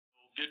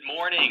Good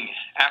morning,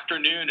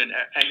 afternoon, and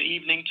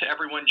evening to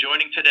everyone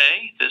joining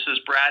today. This is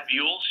Brad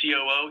Buell,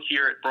 COO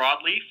here at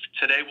Broadleaf.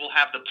 Today we'll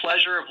have the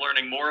pleasure of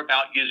learning more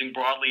about using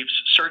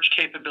Broadleaf's search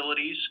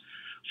capabilities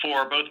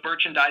for both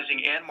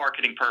merchandising and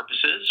marketing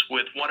purposes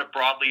with one of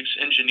Broadleaf's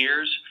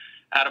engineers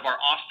out of our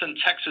Austin,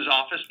 Texas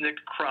office, Nick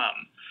Crum.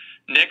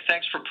 Nick,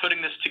 thanks for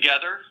putting this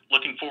together.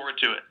 Looking forward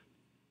to it.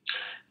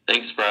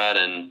 Thanks, Brad,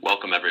 and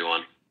welcome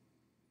everyone.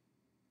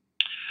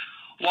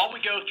 While we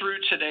go through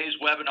today's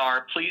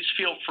webinar, please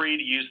feel free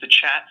to use the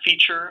chat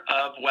feature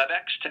of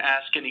WebEx to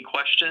ask any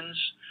questions.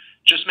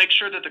 Just make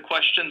sure that the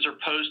questions are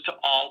posed to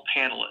all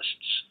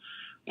panelists.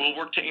 We'll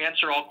work to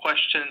answer all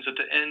questions at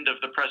the end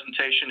of the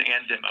presentation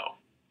and demo.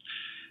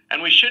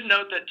 And we should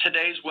note that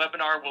today's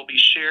webinar will be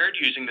shared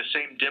using the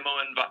same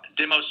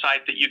demo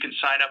site that you can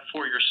sign up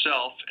for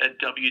yourself at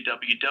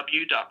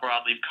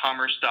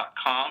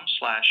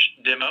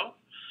www.broadleafcommerce.com/demo.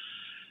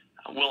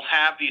 We'll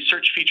have the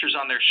search features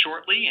on there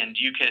shortly, and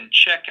you can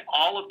check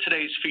all of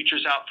today's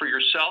features out for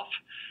yourself,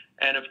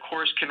 and of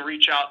course can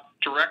reach out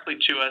directly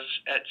to us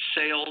at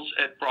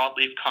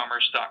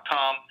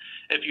sales@broadleafcommerce.com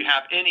if you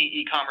have any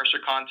e-commerce or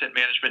content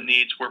management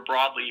needs where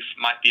Broadleaf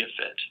might be a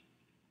fit.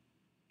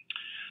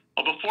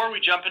 Well, before we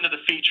jump into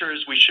the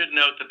features, we should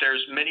note that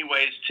there's many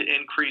ways to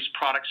increase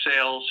product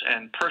sales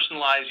and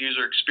personalize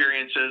user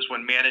experiences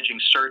when managing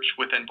search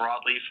within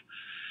Broadleaf.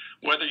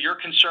 Whether your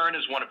concern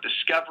is one of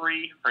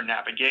discovery or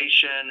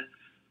navigation,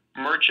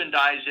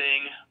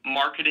 merchandising,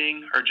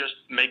 marketing, or just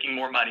making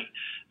more money,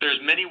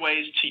 there's many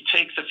ways to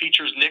take the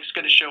features Nick's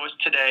going to show us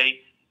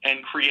today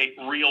and create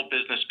real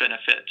business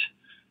benefit.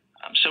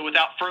 So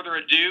without further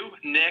ado,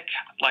 Nick,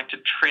 I'd like to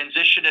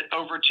transition it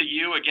over to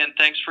you. Again,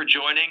 thanks for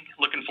joining.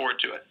 Looking forward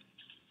to it.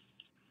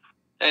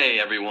 Hey,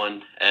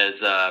 everyone. As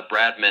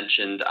Brad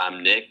mentioned,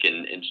 I'm Nick,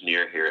 an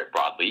engineer here at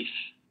Broadleaf.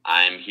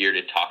 I'm here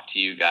to talk to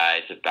you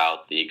guys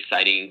about the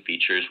exciting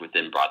features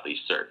within Broadleaf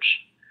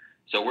Search.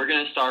 So we're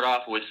going to start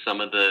off with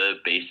some of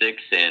the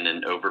basics and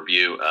an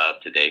overview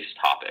of today's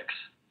topics.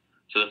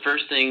 So the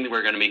first thing that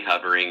we're going to be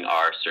covering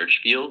are search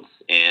fields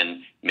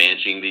and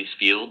managing these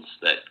fields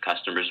that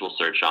customers will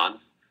search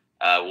on.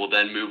 We'll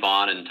then move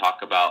on and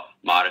talk about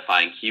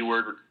modifying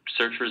keyword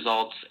search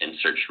results and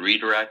search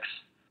redirects.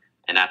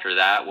 And after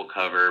that, we'll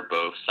cover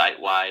both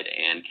site-wide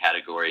and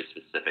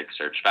category-specific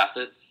search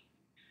facets.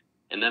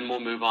 And then we'll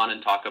move on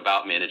and talk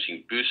about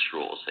managing boost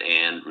rules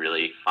and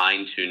really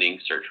fine-tuning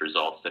search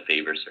results to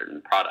favor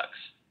certain products.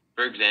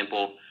 For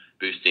example,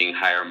 boosting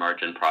higher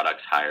margin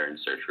products higher in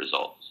search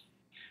results.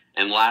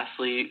 And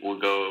lastly, we'll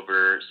go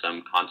over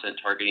some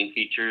content targeting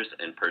features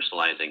and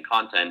personalizing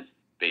content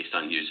based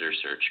on user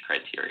search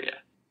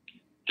criteria.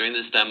 During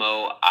this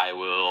demo, I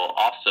will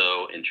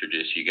also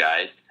introduce you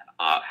guys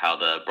how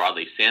the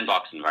Broadleaf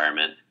Sandbox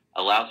environment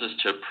allows us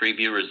to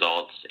preview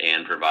results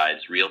and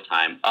provides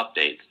real-time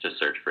updates to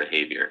search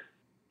behavior.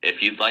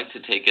 If you'd like to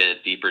take a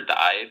deeper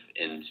dive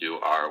into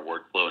our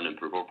workflow and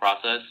approval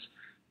process,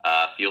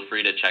 feel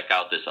free to check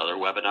out this other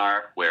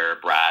webinar where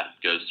Brad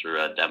goes through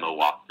a demo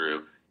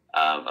walkthrough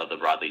of the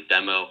Broadleaf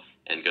demo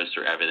and goes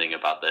through everything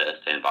about the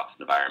Sandbox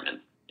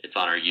environment. It's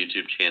on our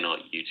YouTube channel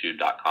at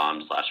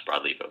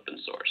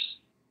youtube.com/broadleafopensource.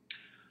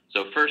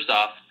 So first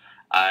off,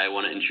 I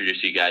want to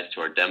introduce you guys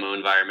to our demo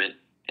environment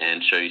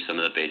and show you some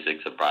of the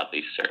basics of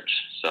Broadleaf Search.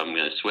 So I'm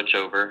going to switch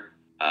over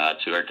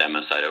to our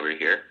demo site over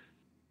here.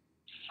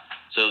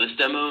 So this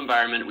demo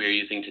environment we are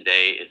using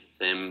today is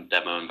the same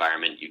demo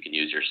environment you can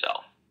use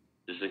yourself.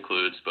 This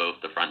includes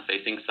both the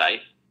front-facing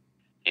site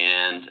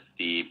and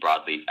the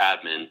Broadleaf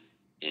admin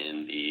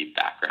in the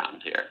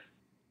background here.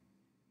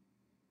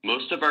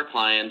 Most of our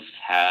clients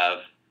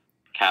have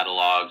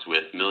catalogs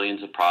with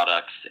millions of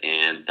products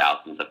and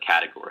thousands of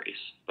categories.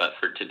 But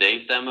for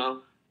today's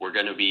demo, we're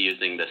going to be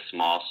using this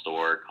small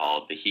store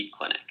called the Heat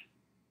Clinic.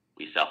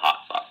 We sell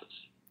hot sauces.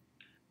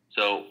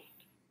 So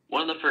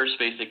one of the first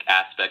basic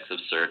aspects of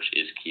search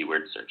is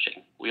keyword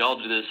searching. We all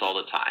do this all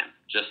the time,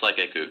 just like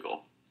at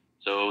Google.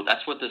 So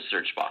that's what this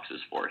search box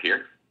is for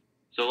here.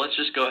 So let's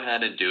just go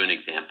ahead and do an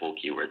example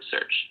keyword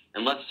search.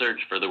 And let's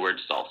search for the word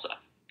salsa,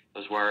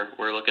 because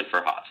we're looking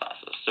for hot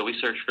sauces. So we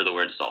search for the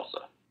word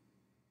salsa.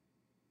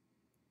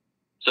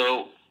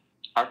 So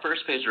our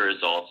first page of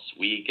results,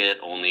 we get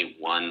only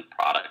one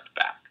product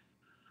back.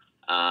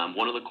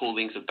 One of the cool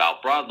things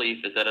about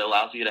Broadleaf is that it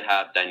allows you to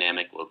have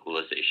dynamic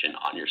localization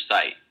on your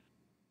site.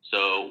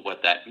 So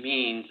what that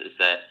means is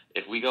that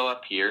if we go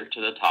up here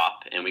to the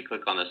top and we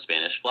click on the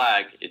Spanish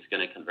flag, it's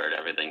going to convert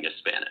everything to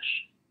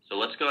Spanish. So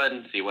let's go ahead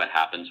and see what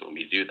happens when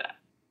we do that.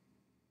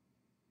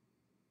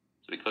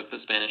 So we click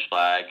the Spanish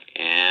flag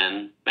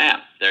and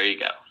bam, there you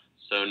go.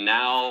 So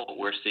now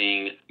we're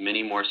seeing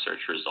many more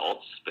search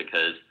results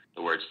because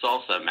the word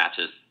salsa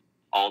matches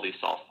all these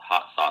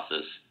hot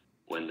sauces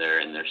when they're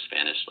in their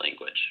Spanish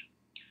language.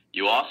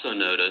 You also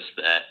notice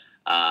that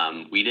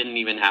we didn't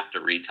even have to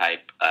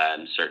retype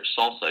and search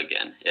salsa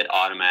again. It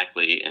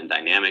automatically and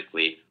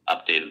dynamically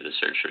updated the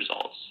search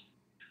results.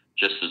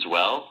 Just as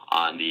well,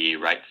 on the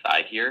right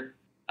side here,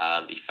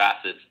 the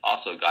facets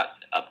also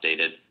got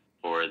updated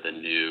for the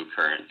new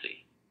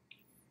currency.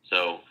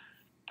 So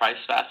price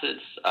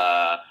facets,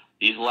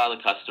 these allow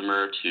the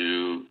customer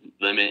to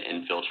limit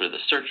and filter the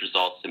search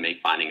results to make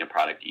finding a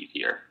product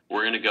easier.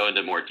 We're going to go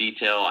into more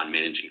detail on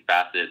managing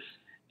facets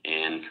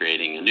and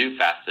creating a new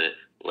facet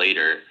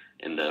later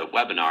in the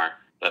webinar.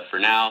 But for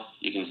now,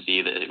 you can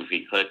see that if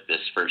we click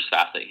this first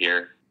facet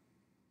here,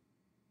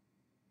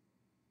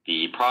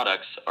 the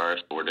products are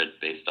sorted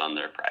based on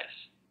their price.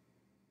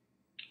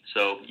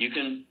 So you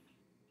can,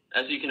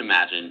 as you can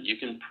imagine, you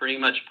can pretty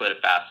much put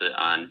a facet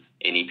on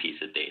any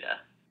piece of data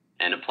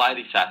and apply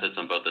these facets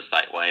on both a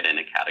site-wide and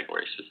a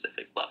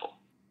category-specific level.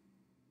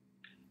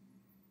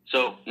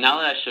 So now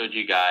that I showed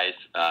you guys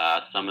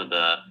some of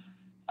the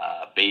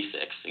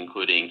basics,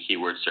 including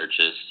keyword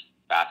searches,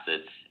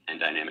 facets, and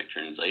dynamic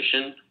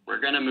translation, we're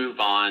going to move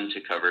on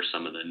to cover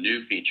some of the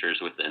new features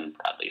within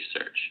Broadleaf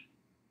Search.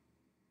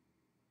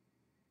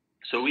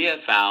 So we have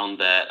found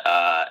that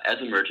as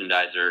a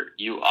merchandiser,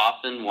 you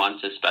often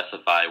want to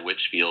specify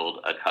which field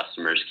a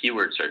customer's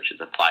keyword search is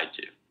applied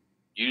to.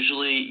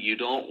 Usually, you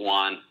don't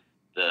want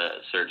the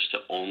search to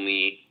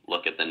only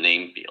look at the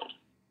name field,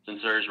 since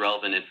there is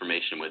relevant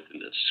information within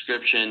the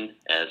description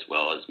as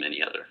well as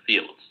many other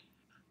fields.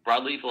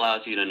 Broadleaf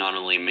allows you to not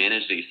only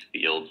manage these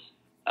fields,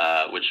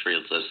 which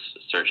fields this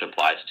search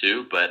applies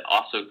to, but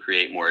also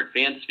create more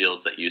advanced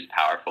fields that use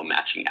powerful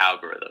matching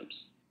algorithms.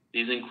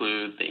 These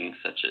include things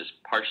such as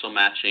partial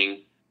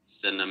matching,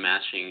 synonym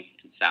matching,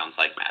 and sounds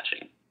like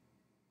matching.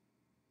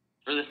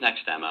 For this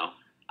next demo,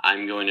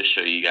 I'm going to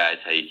show you guys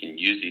how you can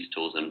use these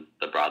tools in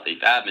the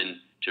Broadleaf admin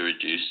to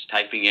reduce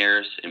typing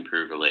errors,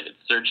 improve related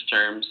search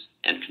terms,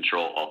 and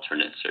control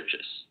alternate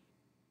searches.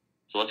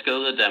 So let's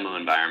go to the demo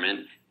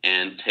environment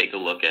and take a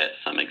look at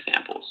some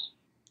examples.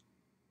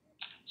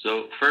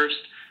 So first,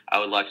 I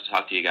would like to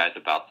talk to you guys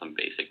about some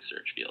basic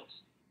search fields.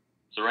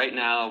 So right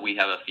now, we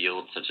have a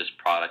field such as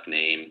product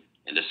name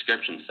and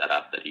description set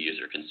up that a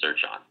user can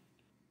search on.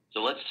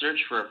 So let's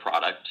search for a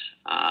product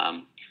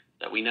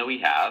that we know we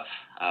have.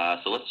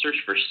 So let's search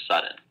for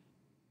Sudden.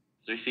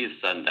 So we see the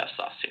Sudden Death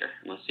Sauce here.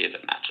 Let's see if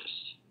it matches.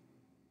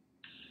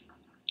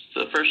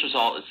 So the first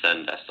result is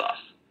Sudden Death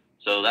Sauce.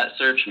 So that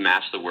search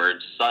matched the word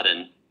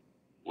Sudden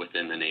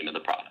within the name of the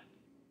product.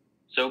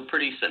 So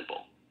pretty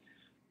simple.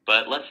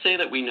 But let's say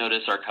that we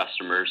notice our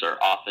customers are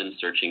often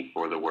searching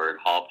for the word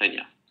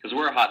jalapeno, because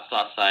we're a hot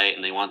sauce site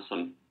and they want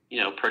some,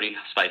 pretty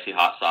spicy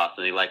hot sauce,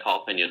 and they like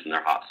jalapenos in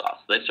their hot sauce.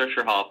 So they search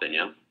for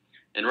jalapeno,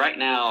 and right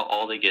now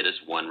all they get is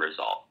one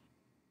result,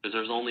 because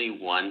there's only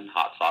one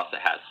hot sauce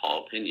that has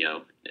jalapeno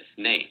in its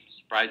name,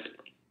 surprisingly.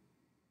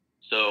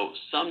 So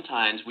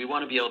sometimes we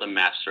want to be able to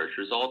match search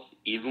results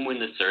even when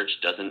the search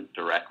doesn't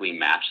directly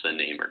match the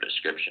name or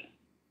description.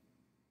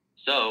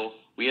 So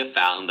we have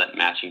found that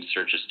matching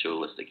searches to a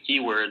list of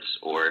keywords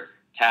or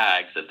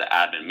tags that the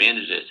admin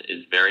manages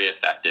is very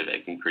effective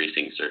at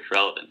increasing search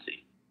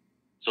relevancy.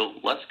 So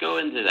let's go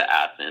into the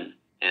admin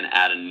and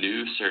add a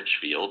new search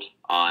field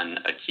on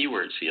a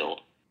keywords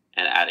field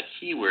and add a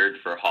keyword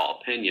for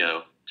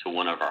jalapeno to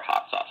one of our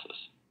hot sauces.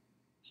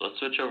 So let's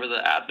switch over to the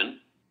admin.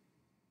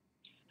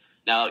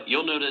 Now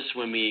you'll notice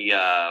when we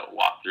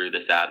walk through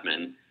this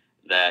admin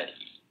that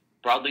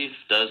Broadleaf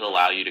does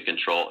allow you to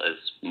control as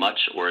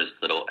much or as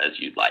little as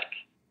you'd like.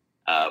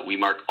 We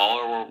mark all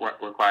our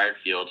required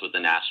fields with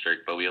an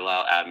asterisk, but we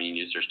allow admin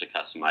users to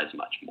customize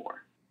much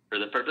more. For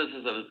the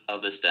purposes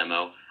of this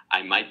demo,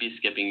 I might be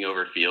skipping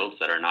over fields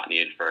that are not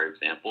needed for our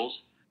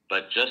examples,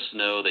 but just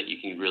know that you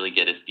can really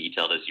get as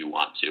detailed as you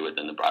want to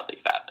within the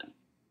Broadleaf admin.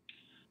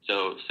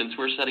 So since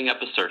we're setting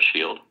up a search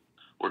field,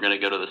 we're going to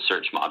go to the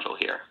search module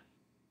here,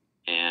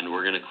 and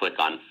we're going to click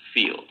on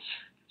fields.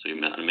 So we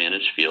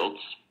manage fields.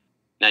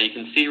 Now you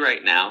can see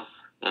right now,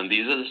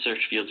 these are the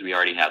search fields we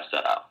already have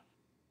set up.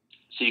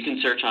 So you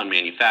can search on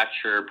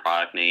manufacturer,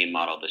 product name,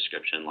 model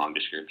description, long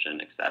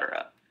description,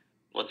 etc.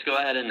 Let's go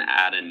ahead and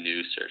add a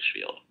new search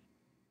field.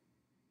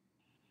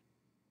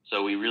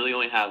 So we really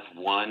only have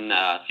one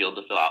field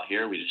to fill out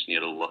here. We just need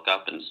to look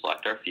up and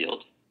select our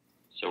field.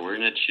 So we're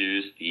going to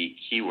choose the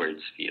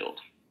keywords field.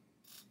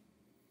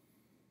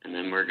 And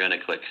then we're going to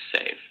click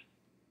save.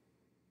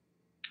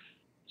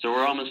 So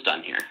we're almost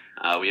done here.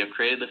 We have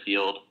created the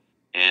field,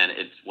 and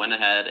it went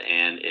ahead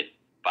and it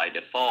by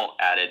default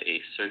added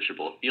a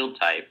searchable field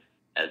type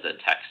as a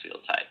text field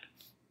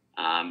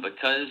type.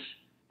 Because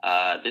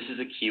this is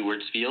a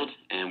keywords field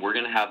and we're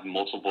going to have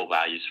multiple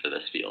values for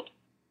this field.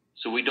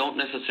 So we don't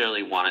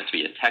necessarily want it to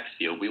be a text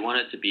field. We want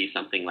it to be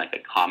something like a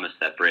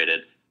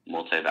comma-separated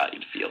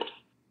multi-valued field.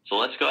 So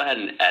let's go ahead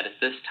and edit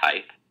this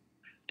type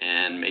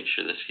and make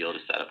sure this field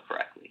is set up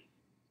correctly.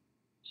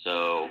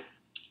 So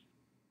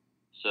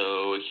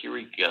here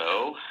we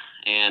go.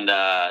 And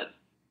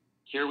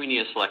here we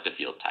need to select a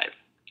field type.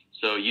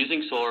 So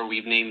using Solar,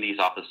 we've named these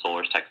off of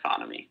Solar's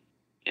taxonomy.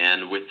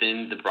 And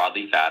within the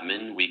Broadleaf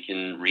admin, we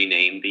can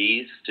rename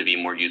these to be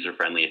more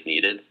user-friendly if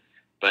needed.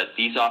 But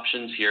these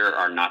options here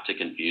are not to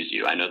confuse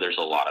you. I know there's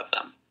a lot of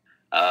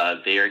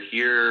them. They are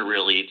here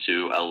really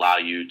to allow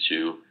you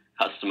to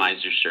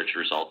customize your search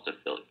results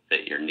to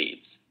fit your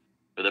needs.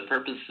 For the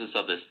purposes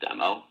of this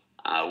demo,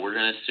 we're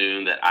going to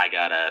assume that I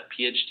got a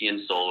PhD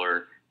in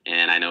Solar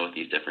and I know what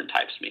these different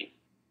types mean.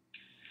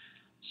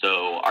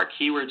 So our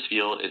keywords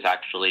field is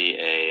actually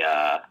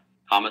a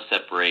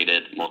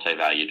comma-separated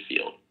multi-valued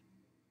field,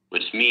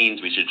 which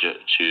means we should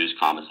choose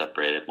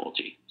comma-separated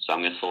multi. So I'm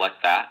going to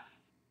select that,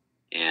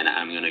 and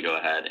I'm going to go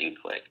ahead and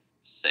click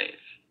Save.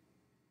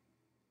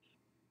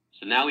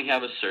 So now we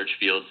have a search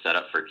field set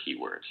up for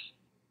keywords,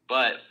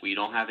 but we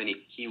don't have any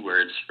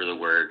keywords for the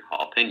word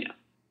jalapeno.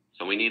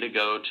 So we need to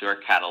go to our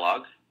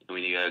catalog, and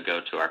we need to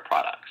go to our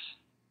products.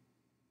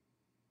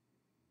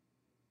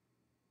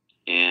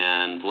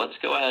 And let's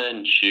go ahead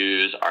and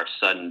choose our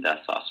sudden death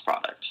sauce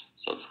product.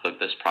 So let's click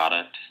this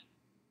product.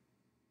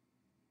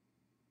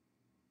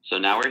 So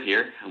now we're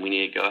here, and we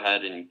need to go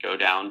ahead and go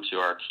down to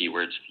our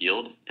keywords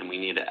field, and we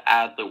need to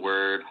add the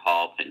word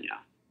jalapeno.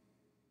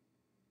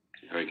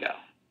 There we go.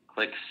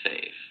 Click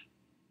Save.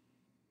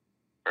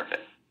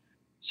 Perfect.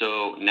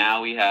 So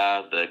now we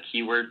have the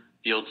keyword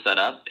field set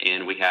up,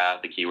 and we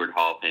have the keyword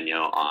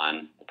jalapeno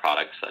on the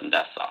product sudden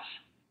death sauce.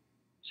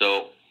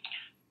 So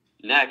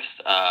next,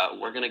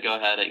 we're going to go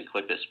ahead and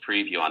click this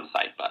Preview on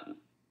Site button.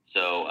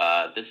 So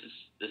this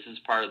is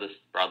part of this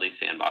Broadleaf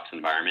sandbox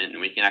environment,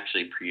 and we can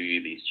actually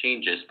preview these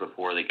changes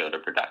before they go to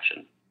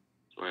production.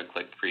 So we're going to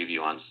click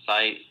Preview on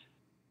Site,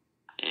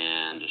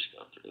 and just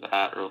go through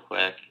that real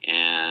quick,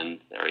 and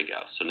there we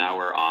go. So now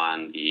we're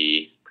on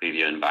the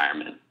preview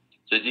environment.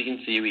 So as you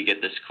can see, we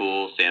get this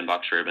cool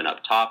sandbox ribbon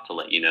up top to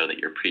let you know that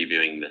you're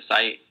previewing the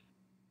site.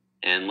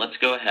 And let's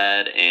go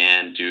ahead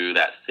and do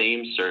that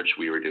same search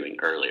we were doing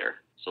earlier.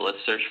 So let's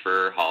search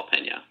for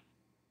jalapeno.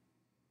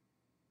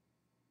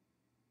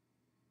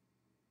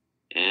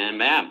 And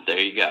bam, there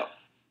you go.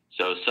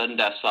 So sudden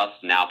death sauce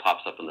now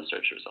pops up in the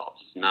search results.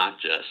 It's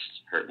not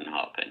just hurtin'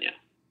 jalapeno.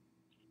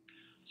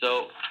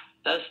 So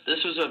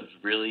this was a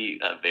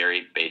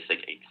very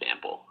basic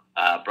example.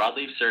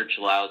 Broadleaf search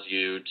allows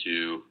you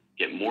to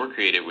get more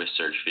creative with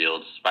search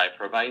fields by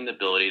providing the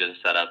ability to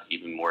set up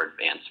even more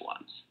advanced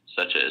ones,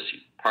 such as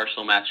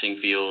partial matching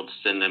fields,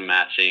 synonym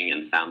matching,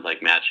 and sounds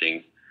like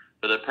matching.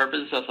 For the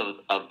purposes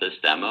of this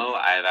demo,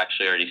 I have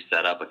actually already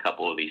set up a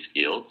couple of these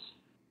fields.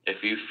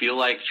 If you feel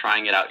like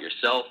trying it out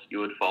yourself, you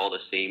would follow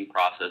the same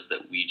process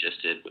that we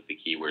just did with the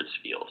keywords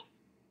field.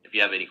 If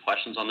you have any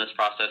questions on this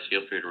process,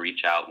 feel free to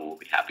reach out and we'll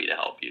be happy to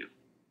help you.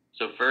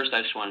 So first,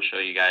 I just want to show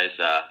you guys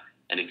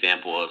an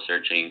example of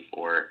searching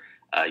for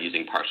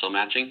using partial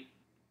matching.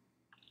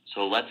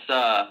 So let's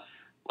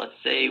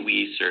say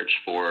we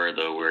search for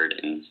the word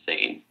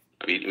insane.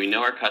 We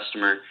know our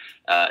customer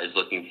is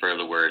looking for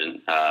the word,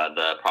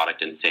 the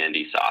product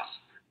insanity sauce,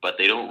 but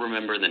they don't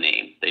remember the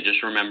name. They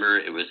just remember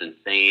it was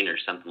insane or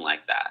something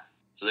like that.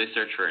 So they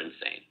search for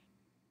insane.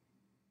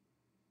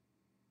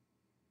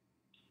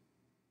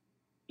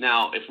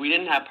 Now, if we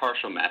didn't have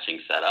partial matching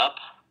set up,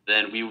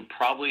 then we would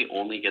probably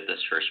only get this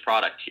first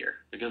product here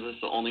because it's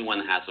the only one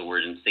that has the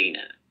word insane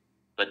in it.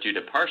 But due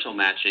to partial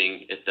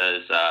matching, it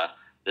does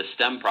the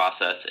stem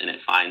process, and it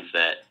finds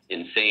that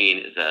insane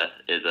is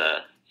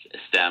a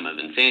stem of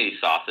insanity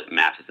sauce that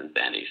matches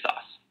insanity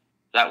sauce.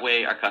 That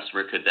way, our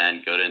customer could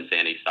then go to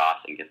insanity sauce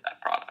and get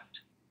that product.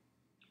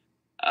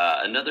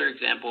 Another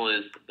example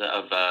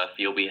of a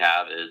field we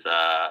have is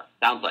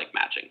sounds like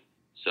matching.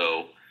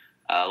 So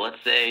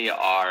let's say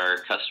our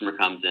customer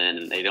comes in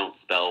and they don't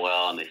spell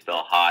well and they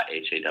spell hot,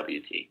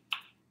 H-A-W-T.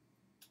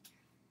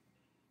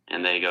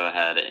 And they go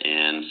ahead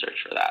and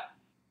search for that.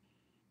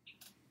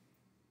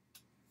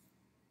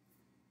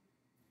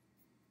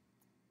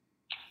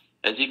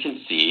 As you can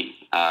see,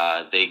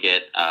 they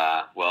get,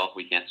 well,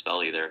 we can't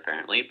spell either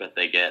apparently, but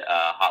they get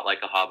hot like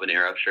a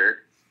habanero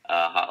shirt,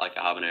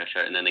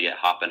 and then they get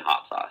hoppin'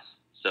 hot sauce.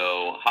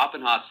 So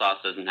hoppin' hot sauce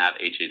doesn't have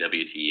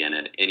H-A-W-T in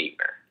it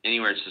anywhere in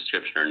its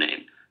description or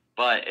name,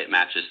 but it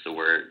matches the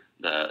word,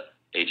 the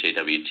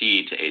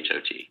H-A-W-T to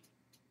H-O-T.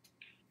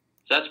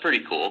 So that's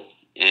pretty cool.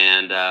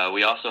 And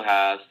we also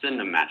have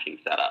synonym matching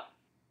set up.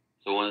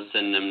 So one of the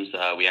synonyms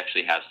we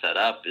actually have set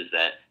up is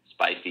that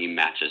spicy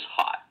matches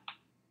hot.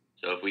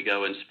 So if we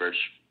go and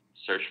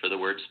search for the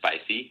word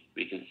spicy,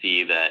 we can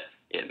see that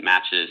it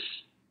matches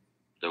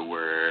the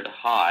word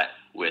hot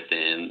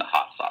within the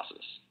hot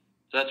sauces.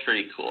 So that's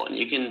pretty cool. And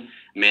you can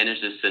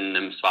manage the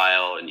synonyms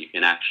file, and you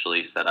can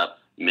actually set up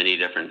many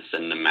different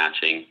synonym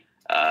matching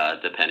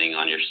depending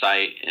on your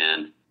site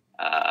and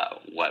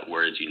what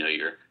words you know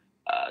your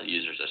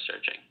users are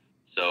searching.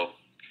 So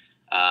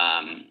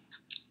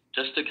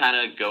just to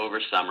kind of go over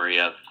summary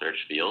of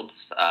search fields,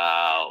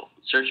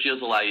 search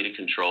fields allow you to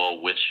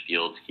control which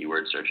fields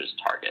keyword searches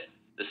target.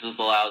 This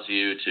allows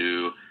you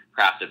to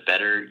craft a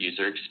better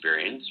user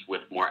experience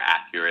with more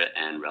accurate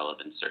and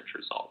relevant search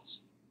results.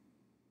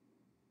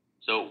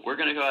 So we're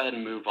going to go ahead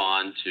and move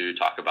on to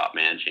talk about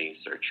managing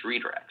search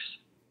redirects.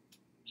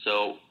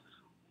 So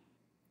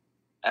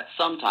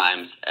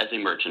sometimes as a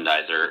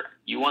merchandiser,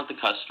 you want the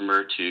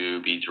customer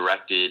to be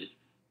directed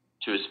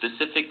to a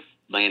specific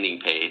landing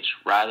page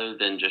rather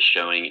than just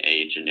showing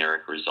a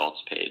generic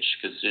results page,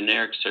 because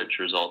generic search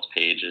results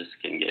pages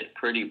can get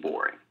pretty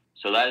boring.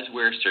 So that is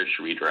where search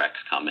redirects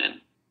come in.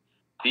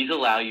 These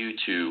allow you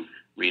to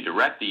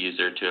redirect the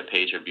user to a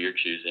page of your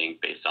choosing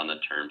based on the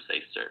terms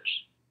they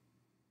searched.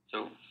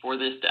 So for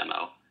this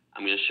demo,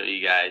 I'm going to show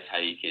you guys how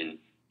you can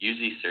use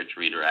these search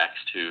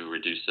redirects to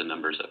reduce the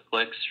numbers of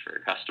clicks for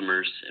your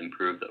customers,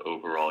 improve the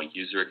overall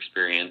user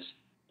experience,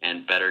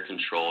 and better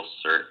control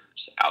search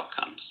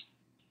outcomes.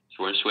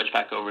 So we're going to switch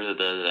back over to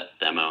the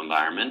demo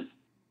environment.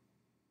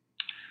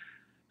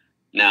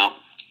 Now,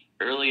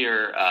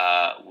 earlier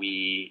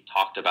we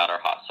talked about our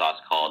hot sauce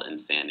called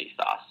Insanity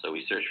Sauce. So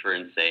we searched for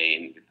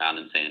insane, we found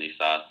Insanity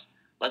Sauce.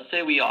 Let's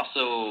say we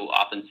also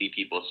often see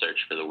people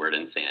search for the word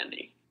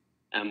insanity.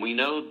 And we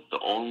know the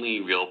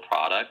only real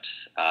product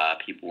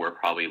people were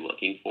probably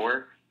looking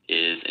for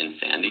is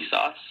Insanity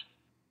Sauce.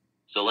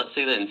 So let's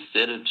say that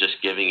instead of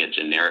just giving a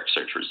generic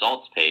search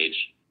results page,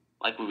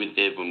 like we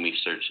did when we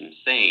searched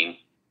insane,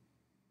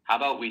 how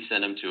about we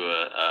send them to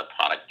a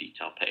product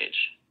detail page?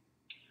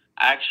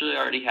 I actually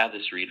already have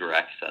this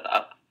redirect set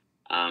up.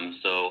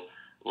 So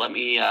let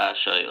me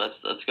show you.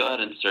 Let's go ahead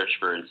and search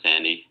for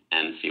insanity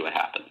and see what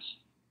happens.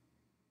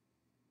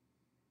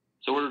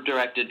 So we're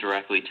directed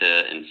directly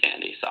to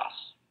Insanity Sauce.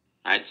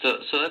 All right, so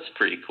that's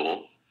pretty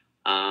cool.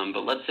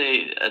 But let's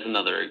say, as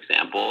another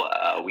example,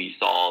 we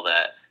saw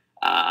that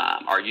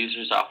our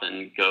users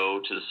often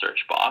go to the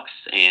search box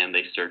and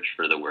they search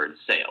for the word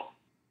sale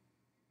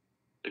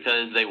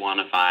because they want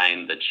to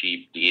find the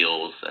cheap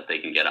deals that they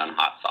can get on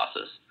hot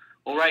sauces.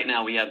 Well, right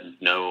now we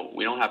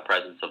don't have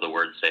presence of the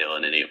word sale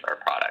in any of our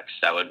products.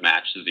 That would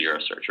match 0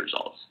 search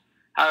results.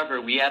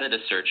 However, we added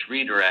a search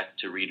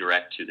redirect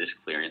to this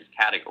clearance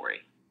category,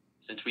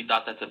 since we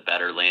thought that's a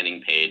better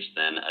landing page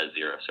than a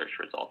 0 search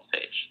results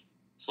page.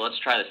 So let's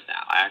try this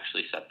now. I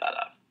actually set that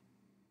up.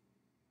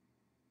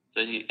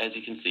 So as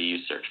you can see, you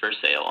search for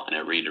sale and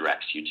it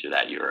redirects you to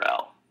that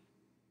URL,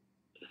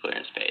 the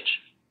clearance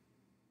page.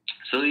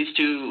 So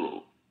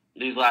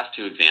these last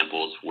two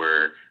examples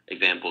were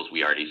examples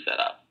we already set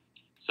up.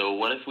 So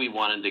what if we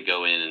wanted to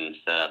go in and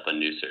set up a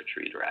new search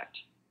redirect?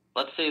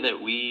 Let's say that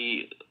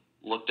we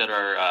looked at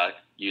our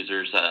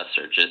users'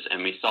 searches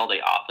and we saw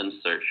they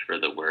often search for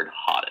the word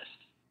hottest.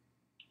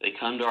 They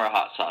come to our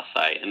hot sauce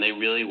site and they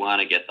really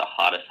want to get the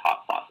hottest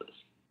hot sauces.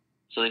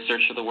 So they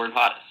search for the word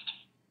hottest.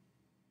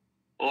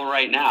 Well,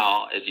 right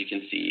now, as you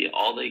can see,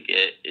 all they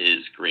get is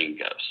Green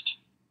Ghost.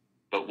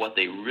 But what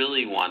they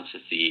really want to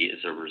see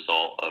is a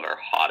result of our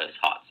hottest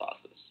hot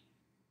sauces.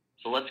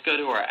 So let's go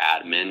to our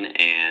admin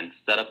and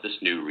set up this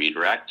new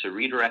redirect to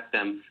redirect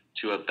them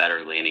to a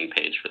better landing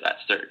page for that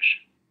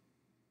search.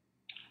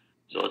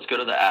 So let's go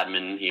to the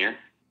admin here.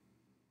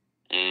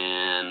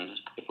 And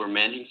if we're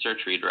managing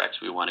search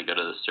redirects, we want to go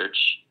to the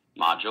search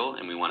module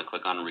and we want to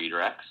click on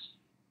redirects.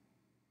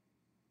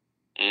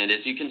 And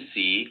as you can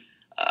see,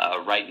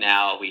 right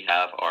now we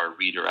have our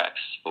redirects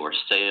for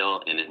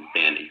sale and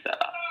insanity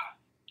set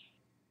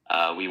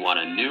up. We want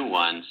a new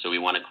one, so we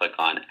want to click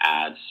on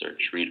add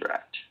search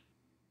redirect.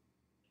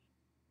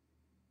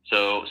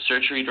 So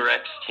search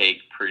redirects take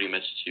pretty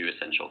much 2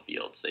 essential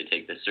fields. They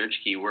take the search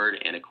keyword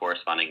and a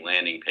corresponding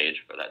landing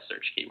page for that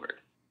search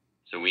keyword.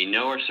 So we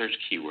know our search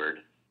keyword,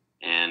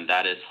 and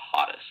that is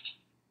hottest.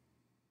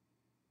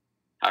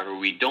 However,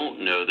 we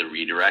don't know the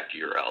redirect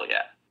URL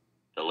yet,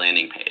 the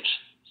landing page.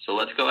 So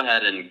let's go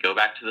ahead and go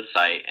back to the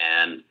site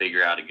and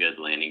figure out a good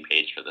landing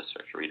page for the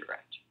search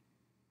redirect.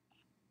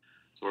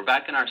 So we're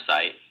back in our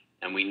site,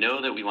 and we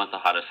know that we want the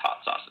hottest hot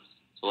sauces.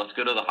 So let's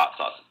go to the hot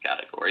sauces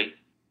category.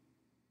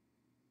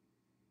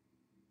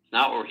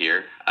 Now we're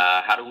here.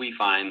 How do we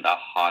find the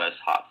hottest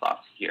hot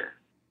sauce here?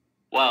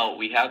 Well,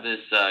 we have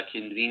this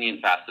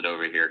convenient facet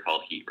over here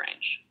called heat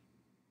range.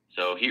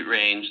 So heat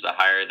range, the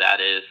higher that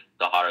is,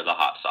 the hotter the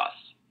hot sauce.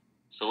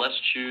 So let's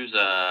choose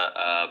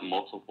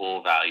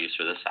multiple values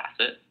for this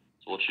facet.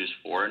 So we'll choose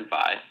 4 and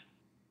 5.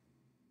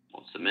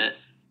 We'll submit.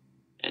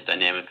 It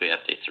dynamically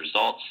updates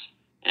results.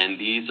 And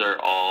these are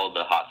all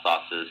the hot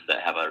sauces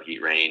that have a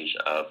heat range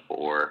of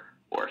 4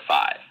 or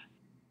 5.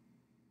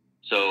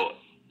 So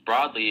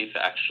Broadleaf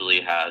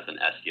actually has an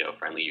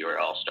SEO-friendly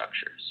URL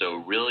structure. So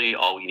really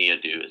all we need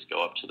to do is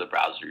go up to the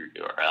browser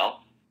URL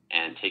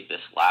and take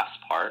this last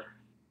part,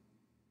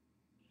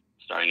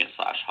 starting at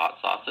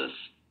 /hot sauces,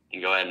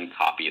 and go ahead and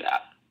copy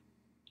that.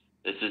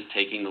 This is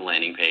taking the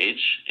landing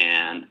page,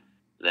 and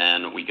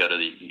then we go to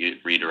the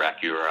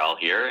redirect URL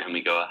here, and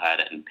we go ahead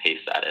and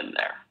paste that in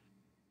there.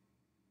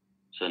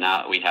 So now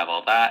that we have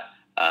all that,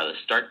 the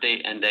start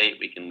date, end date,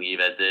 we can leave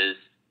as is.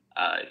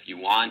 If you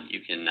want, you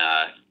can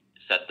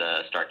set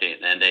the start date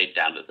and end date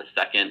down to the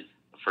second.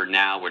 For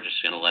now, we're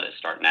just going to let it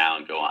start now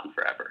and go on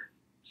forever.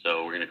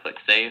 So we're going to click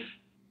Save.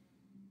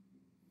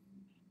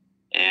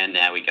 And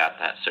now we got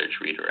that search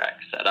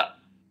redirect set up.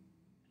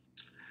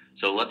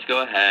 So let's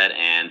go ahead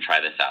and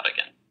try this out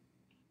again.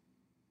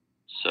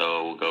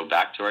 So we'll go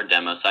back to our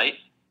demo site.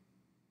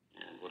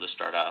 And we'll just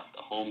start out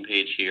the home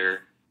page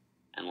here.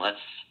 And let's,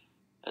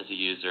 as a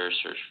user,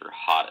 search for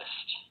hottest.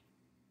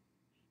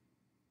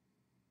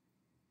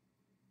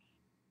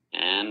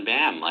 And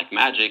bam, like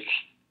magic,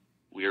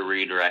 we are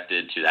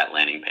redirected to that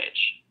landing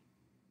page.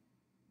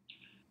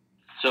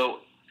 So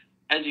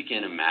as you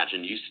can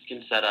imagine, you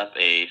can set up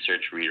a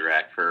search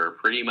redirect for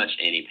pretty much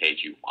any page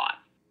you want.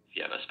 If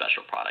you have a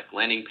special product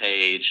landing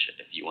page,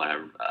 if you want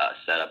to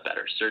set up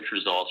better search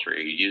results for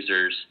your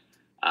users,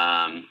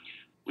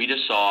 We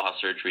just saw how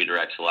search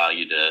redirects allow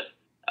you to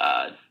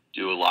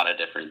do a lot of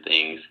different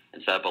things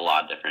and set up a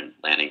lot of different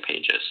landing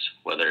pages,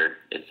 whether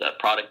it's a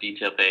product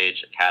detail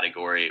page, a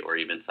category, or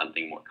even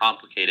something more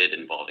complicated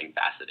involving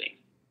faceting.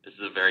 This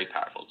is a very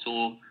powerful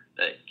tool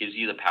that gives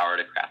you the power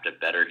to craft a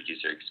better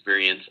user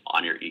experience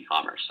on your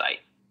e-commerce site.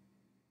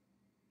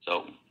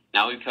 So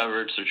now we've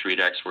covered search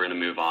redirects, we're going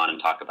to move on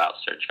and talk about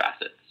search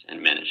facets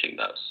and managing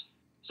those.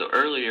 So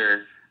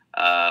earlier,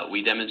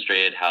 we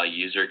demonstrated how a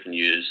user can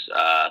use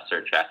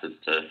search facets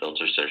to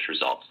filter search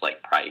results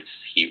like price,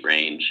 heat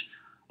range.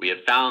 We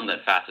have found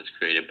that facets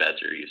create a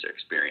better user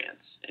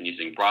experience. And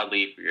using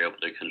Broadleaf, you're able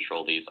to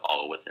control these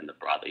all within the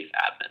Broadleaf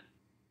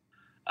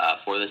admin.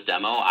 For this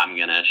demo, I'm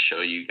going to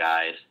show you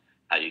guys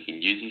how you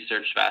can use these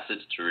search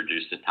facets to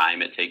reduce the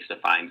time it takes to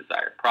find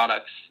desired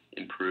products,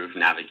 improve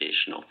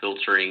navigational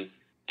filtering,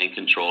 and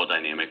control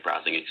dynamic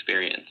browsing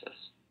experiences.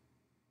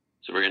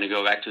 So we're going to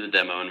go back to the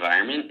demo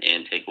environment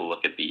and take a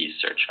look at these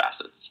search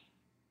facets.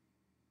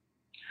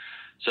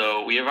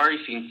 So we have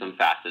already seen some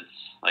facets,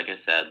 like I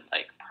said,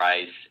 like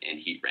price and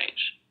heat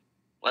range.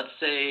 Let's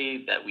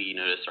say that we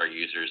notice our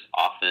users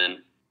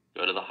often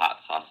go to the hot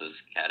sauces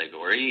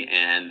category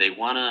and they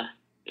want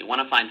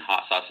to find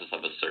hot sauces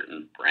of a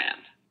certain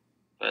brand.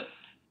 But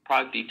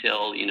product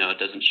detail, it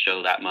doesn't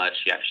show that much.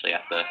 You actually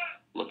have to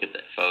look at the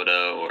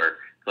photo or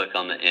click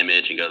on the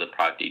image and go to the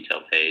product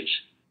detail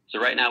page. So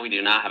right now we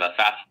do not have a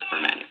facet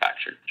for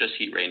manufacturer, just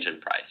heat range and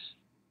price.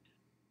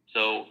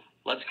 So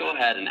let's go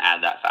ahead and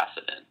add that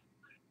facet in.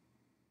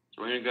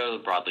 So we're going to go to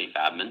the Broadleaf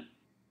admin.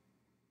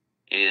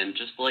 And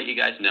just to let you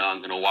guys know, I'm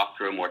going to walk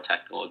through a more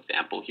technical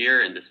example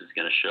here, and this is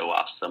going to show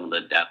off some of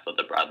the depth of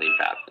the Broadleaf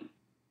admin.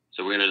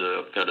 So we're going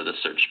to go to the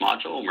search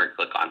module and we're going to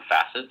click on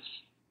facets.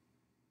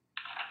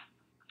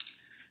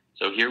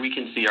 So here we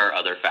can see our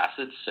other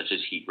facets, such as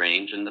heat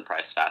range and the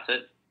price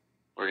facet.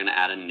 We're going to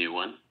add a new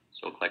one.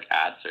 So we'll click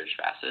Add Search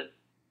Facet.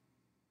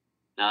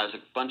 Now there's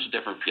a bunch of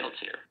different fields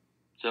here.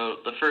 So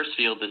the first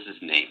field, this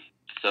is name.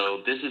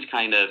 So this is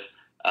kind of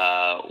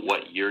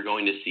what you're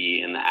going to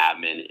see in the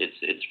admin.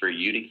 It's for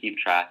you to keep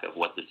track of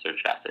what the search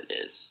facet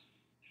is.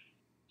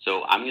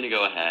 So I'm going to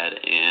go ahead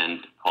and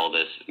call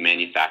this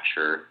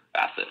Manufacturer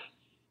Facet.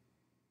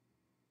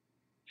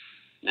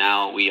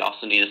 Now we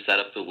also need to set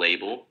up the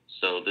label.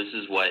 So this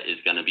is what is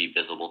going to be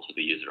visible to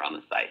the user on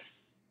the site.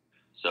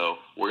 So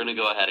we're going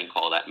to go ahead and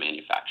call that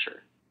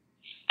Manufacturer.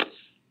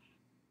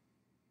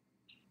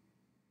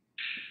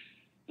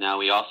 Now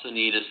we also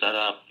need to set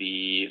up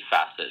the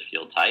facet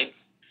field type.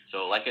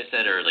 So like I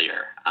said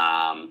earlier,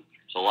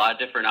 so a lot of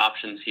different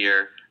options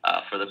here.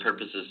 For the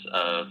purposes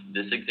of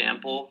this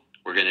example,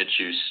 we're going to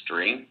choose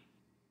string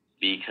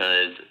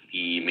because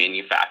the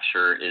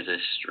manufacturer is a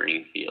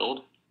string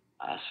field.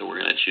 So we're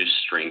going to choose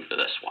string for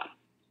this one.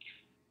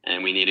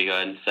 And we need to go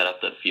ahead and set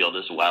up the field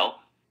as well.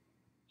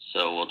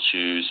 So we'll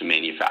choose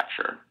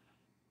manufacturer.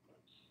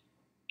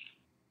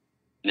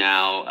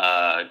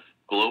 Now,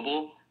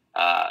 global.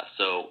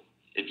 So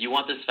if you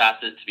want this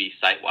facet to be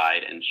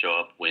site-wide and show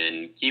up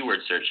when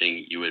keyword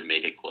searching, you would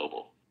make it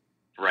global.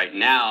 Right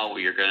now,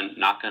 we're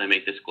not going to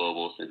make this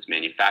global since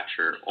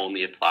manufacturer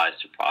only applies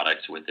to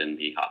products within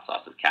the hot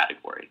sauces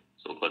category.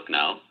 So we'll click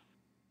no.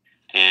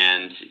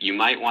 And you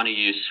might want to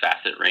use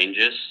facet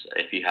ranges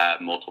if you have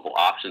multiple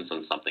options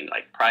on something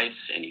like price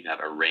and you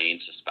have a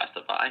range to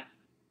specify.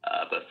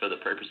 But for the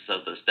purposes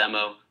of this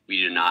demo, we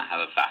do not have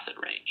a facet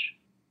range.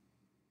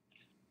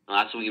 And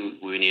that's when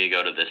we need to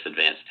go to this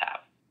advanced tab.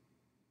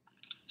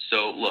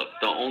 So look,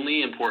 the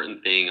only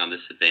important thing on this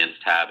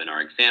advanced tab in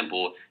our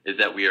example is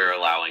that we are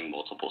allowing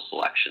multiple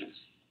selections.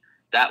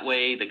 That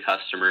way the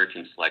customer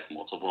can select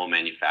multiple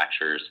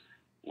manufacturers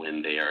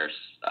when they are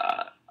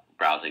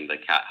browsing the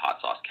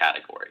hot sauce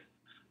category.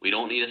 We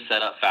don't need to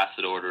set up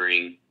facet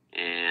ordering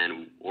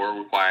or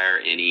require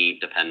any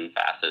dependent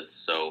facets,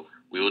 so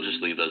we will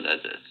just leave those as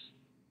is.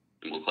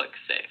 And we'll click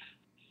Save.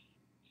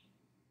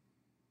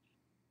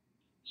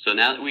 So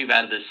now that we've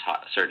added this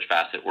search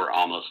facet, we're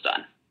almost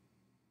done.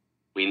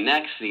 We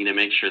next need to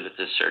make sure that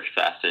this search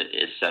facet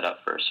is set up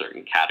for a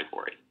certain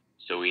category.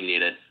 So we need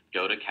to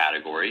go to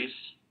Categories,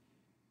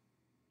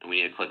 and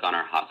we need to click on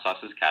our hot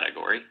sauces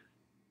category.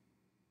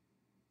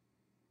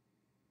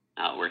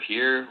 Now we're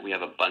here, we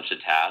have a bunch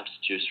of tabs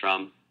to choose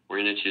from.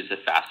 We're going to choose the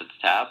Facets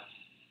tab,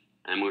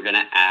 and we're going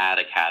to add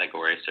a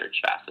category search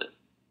facet.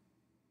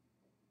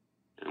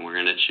 And we're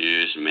going to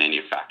choose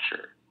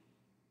Manufacturer.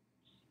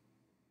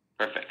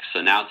 Perfect,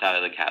 so now it's out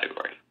of the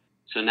category.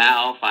 So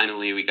now,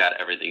 finally, we got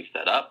everything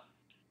set up.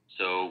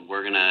 So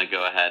we're going to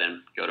go ahead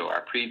and go to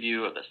our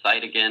preview of the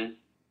site again.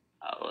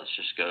 Let's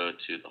just go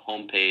to the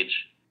home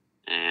page,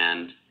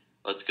 and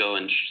let's go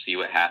and see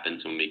what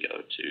happens when we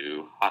go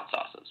to hot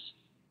sauces.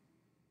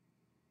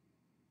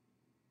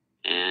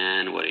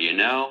 And what do you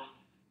know?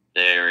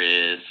 There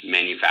is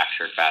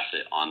manufacturer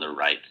facet on the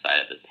right side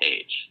of the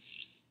page.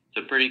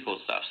 So pretty cool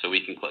stuff. So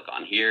we can click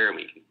on here, and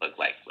we can click,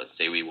 like, let's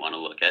say we want to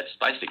look at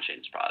Spice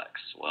Exchange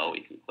products. Well,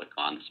 we can click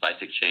on Spice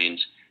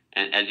Exchange,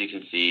 and as you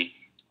can see,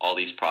 all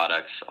these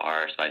products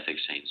are Spice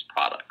Exchange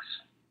products.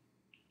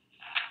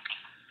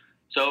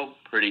 So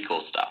pretty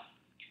cool stuff.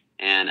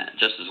 And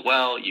just as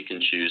well, you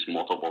can choose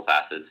multiple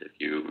facets if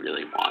you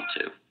really want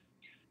to.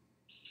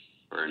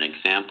 For an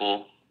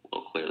example,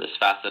 we'll clear this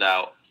facet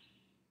out,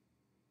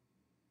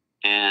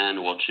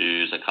 and we'll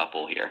choose a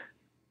couple here.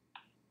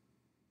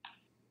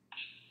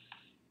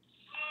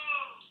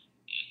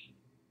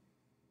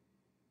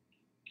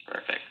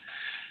 Perfect.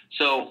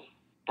 So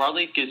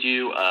Broadleaf gives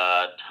you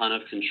a ton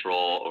of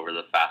control over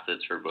the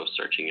facets for both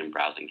searching and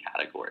browsing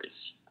categories.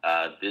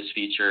 This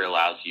feature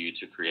allows you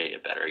to create a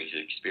better user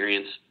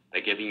experience by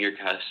giving your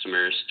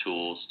customers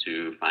tools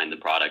to find the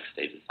products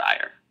they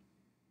desire.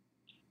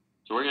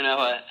 So we're going to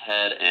go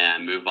ahead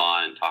and move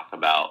on and talk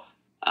about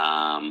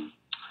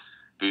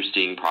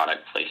boosting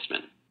product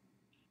placement.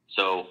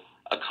 So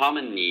a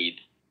common need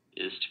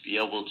is to be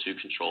able to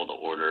control the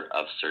order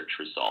of search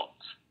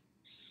results.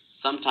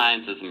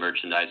 Sometimes as a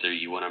merchandiser,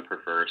 you want to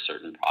prefer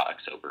certain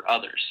products over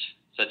others,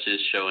 such as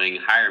showing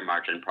higher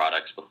margin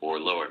products before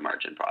lower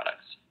margin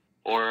products.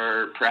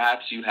 Or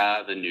perhaps you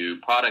have a new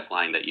product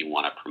line that you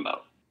want to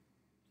promote.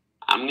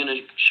 I'm going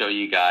to show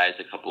you guys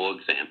a couple of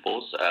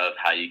examples of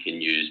how you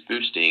can use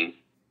boosting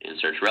and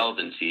search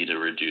relevancy to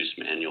reduce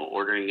manual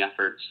ordering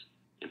efforts,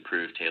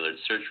 improve tailored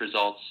search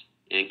results,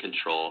 and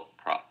control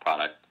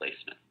product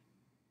placement.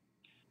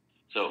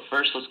 So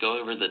first, let's go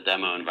over the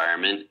demo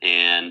environment,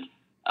 and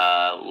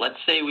let's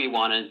say we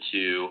wanted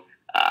to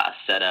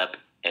set up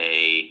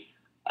a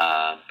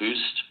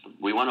boost.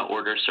 We want to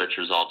order search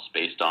results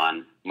based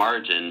on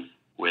margin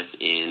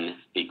within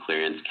the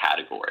clearance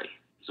category.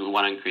 So we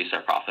want to increase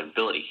our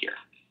profitability here.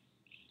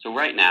 So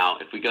right now,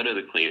 if we go to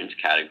the clearance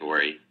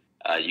category,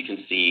 you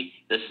can see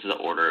this is the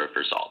order of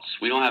results.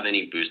 We don't have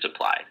any boost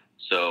applied.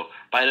 So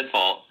by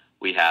default,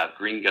 we have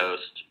Green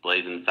Ghost,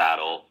 Blazing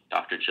Saddle,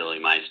 Dr. Chili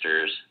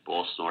Meisters,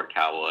 Bull Snort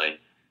Cowboy,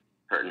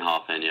 Hurt and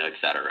Jalapeno,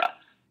 etc.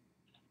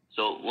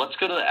 So let's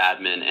go to the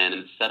admin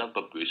and set up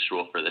a boost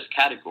rule for this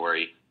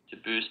category to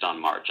boost on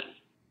margin.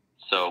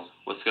 So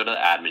let's go to the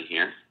admin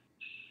here.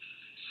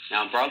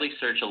 Now, Broadleaf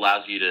Search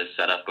allows you to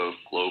set up both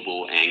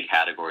global and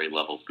category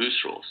level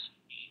boost rules.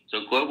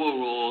 So global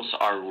rules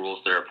are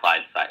rules that are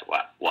applied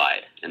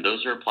site-wide, and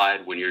those are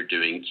applied when you're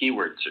doing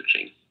keyword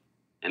searching.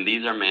 And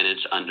these are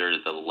managed under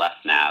the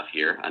left nav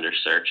here, under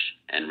search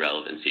and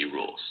relevancy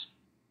rules.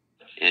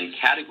 And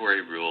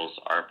category rules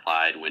are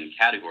applied when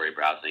category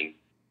browsing,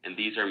 and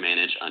these are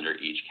managed under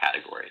each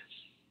category.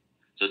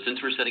 So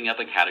since we're setting up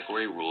a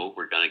category rule,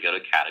 we're going to go to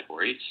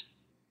categories.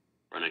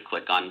 We're going to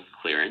click on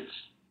clearance.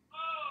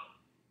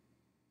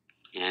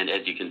 And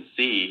as you can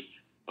see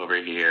over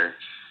here,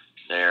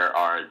 there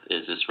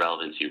is this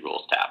relevancy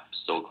rules tab.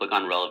 So we'll click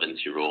on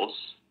relevancy rules,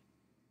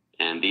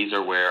 and these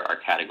are where our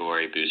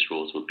category boost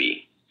rules will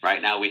be.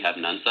 Right now we have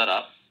none set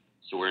up,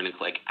 so we're going to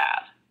click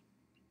add.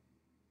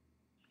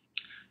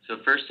 So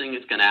first thing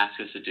it's going to ask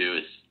us to do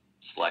is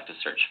select a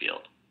search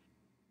field.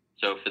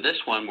 So for this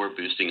one, we're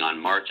boosting on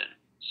margin.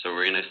 So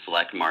we're going to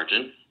select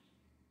margin,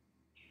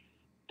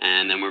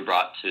 and then we're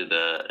brought to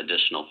the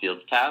additional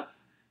fields tab,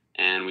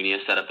 and we need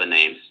to set up a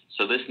name.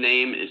 So this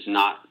name is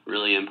not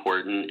really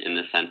important in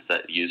the sense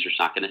that the user's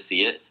not going to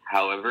see it.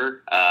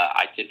 However,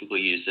 I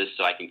typically use this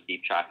so I can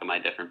keep track of my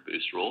different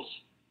boost rules.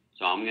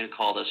 So I'm going to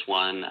call this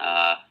one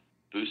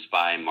boost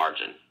by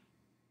margin.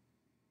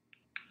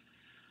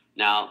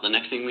 Now, the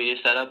next thing we need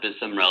to set up is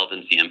some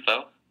relevancy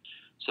info.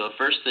 So the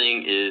first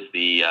thing is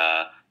the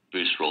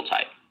boost rule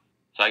type.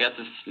 So I got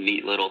this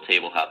neat little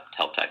table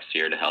help text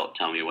here to help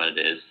tell me what it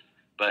is.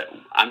 But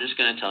I'm just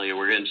going to tell you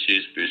we're going to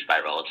choose boost by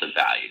relative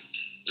value.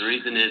 The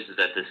reason is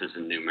that this is a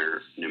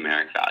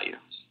numeric value.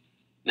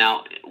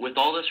 Now, with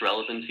all this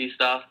relevancy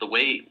stuff, the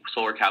way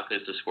Solar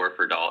calculates the score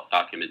for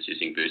documents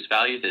using boost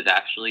values is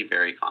actually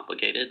very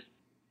complicated.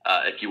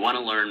 If you want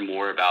to learn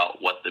more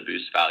about what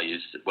boost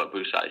values is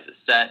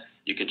set,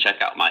 you can check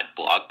out my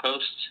blog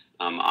post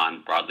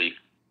on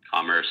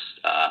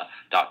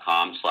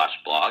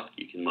broadleafcommerce.com/blog.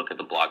 You can look at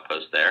the blog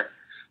post there,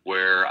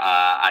 where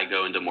I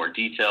go into more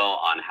detail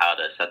on how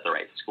to set the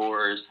right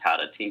scores, how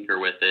to tinker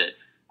with it.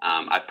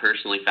 I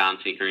personally found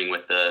tinkering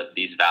with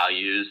these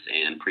values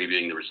and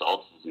previewing the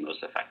results is the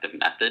most effective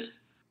method.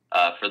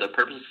 For the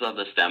purposes of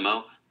this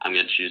demo, I'm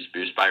going to choose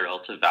boost by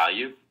relative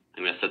value.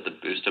 I'm going to set the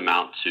boost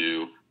amount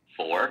to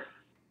 4,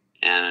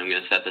 and I'm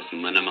going to set this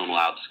minimum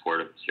allowed score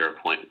to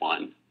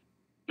 0.1.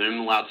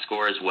 Minimum allowed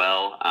score as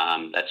well,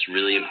 that's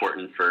really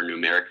important for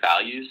numeric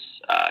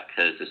values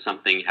because if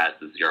something has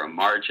a 0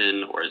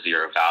 margin or a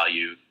 0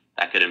 value,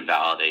 that could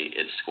invalidate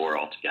its score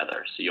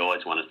altogether. So you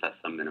always want to set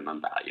some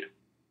minimum value.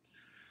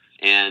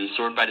 And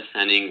sort by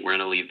descending, we're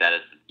going to leave that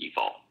as the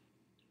default.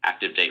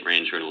 Active date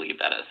range, we're going to leave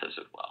that as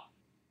well.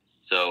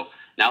 So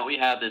now we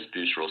have this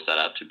boost rule set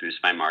up to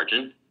boost by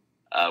margin.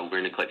 We're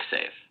going to click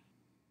save.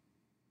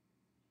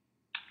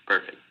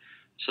 Perfect.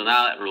 So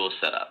now that rule is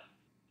set up.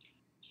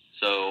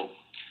 So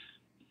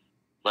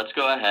let's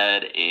go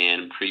ahead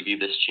and preview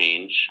this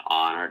change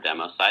on our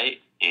demo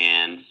site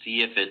and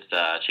see if it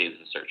changes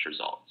the search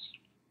results.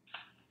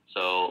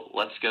 So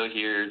let's go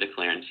here to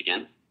clearance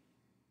again.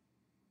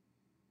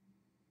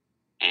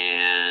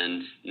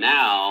 And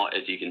now,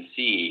 as you can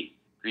see,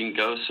 Green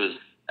Ghost was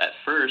At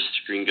first,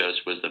 Green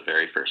Ghost was the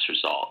very first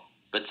result.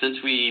 But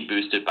since we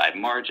boosted by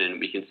margin,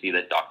 we can see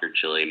that Dr.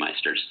 Chili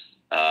Meister's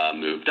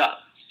moved up.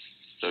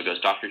 So it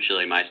goes Dr.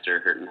 Chili Meister,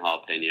 Hurt and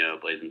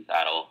Jalapeno, Blazing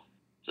Saddle.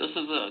 So this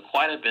is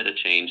quite a bit of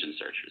change in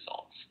search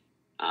results.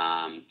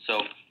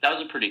 So that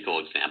was a pretty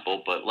cool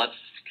example, but let's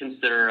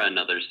consider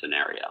another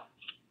scenario.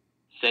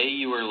 Say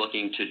you were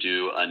looking to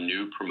do a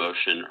new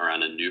promotion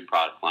around a new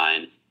product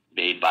line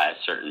made by a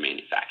certain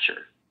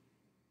manufacturer.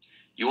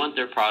 You want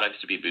their products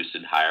to be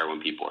boosted higher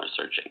when people are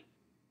searching.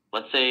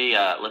 Let's say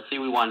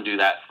we want to do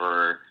that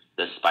for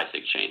the Spice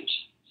Exchange.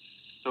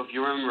 So if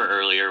you remember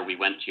earlier, we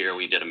went here,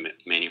 we did a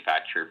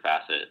manufacturer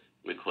facet,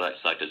 we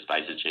selected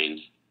Spice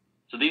Exchange.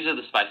 So these are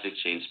the Spice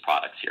Exchange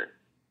products here.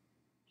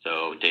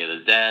 So Day of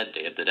the Dead,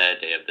 Day of the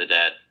Dead, Day of the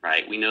Dead,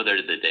 right? We know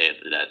they're the Day of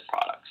the Dead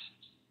products.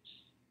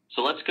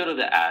 So let's go to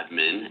the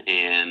admin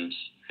and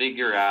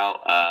figure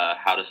out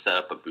how to set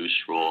up a boost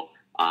rule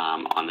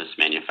on this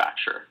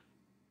manufacturer.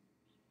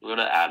 We'll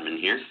go to admin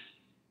here.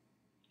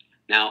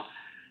 Now,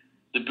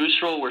 the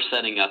boost rule we're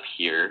setting up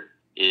here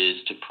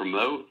is to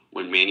promote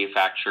when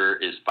manufacturer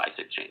is Spice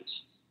Exchange.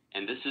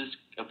 And this is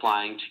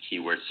applying to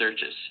keyword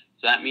searches.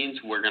 So that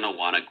means we're going to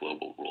want a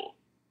global rule.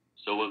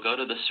 So we'll go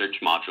to the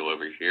search module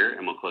over here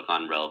and we'll click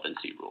on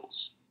relevancy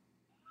rules.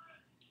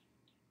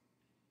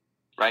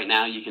 Right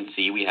now you can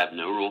see we have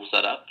no rule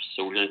set up,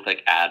 so we're going to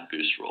click add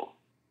boost rule.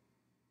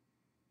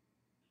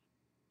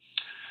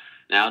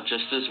 Now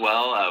just as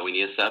well, we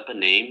need to set up a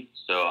name.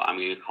 So I'm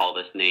going to call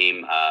this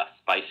name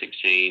Spice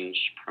Exchange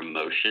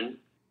Promotion.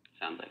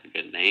 Sounds like a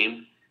good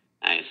name.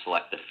 I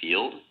select the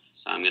field.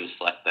 So I'm going to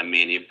select the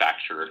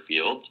manufacturer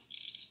field.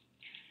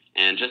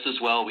 And just as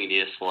well, we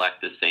need to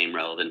select the same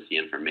relevancy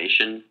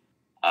information.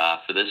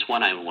 For this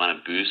one, I want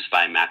to boost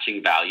by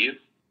matching value.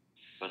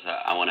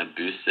 I want to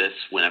boost this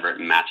whenever it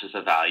matches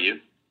a value.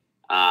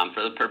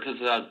 For the purpose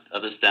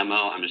of this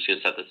demo, I'm just going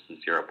to set this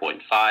to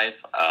 0.5.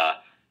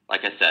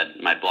 Like I said,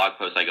 in my blog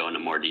post, I go into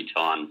more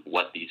detail on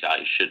what these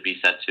values should be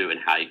set to and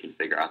how you can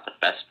figure out the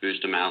best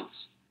boost amounts.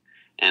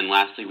 And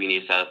lastly, we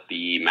need to set up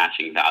the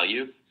matching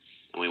value.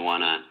 And we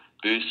want to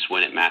boost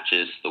when it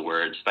matches the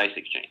word Spice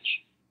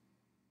Exchange.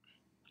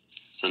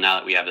 So now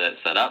that we have that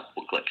set up,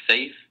 we'll click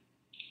Save.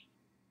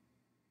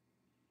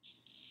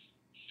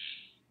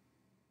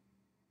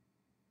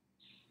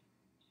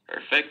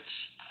 Perfect.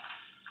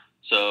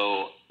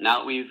 So now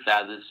that we've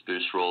added this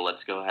boost rule,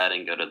 let's go ahead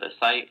and go to the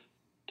site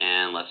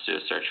and let's do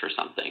a search for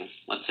something.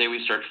 Let's say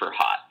we search for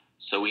hot.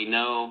 So we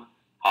know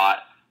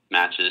hot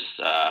matches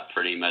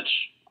pretty much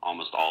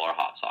almost all our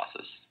hot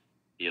sauces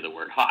via the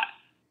word hot.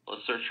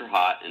 Let's search for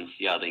hot and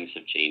see how things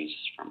have changed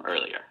from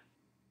earlier.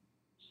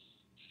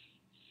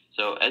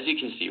 So as you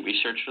can see, we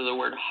searched for the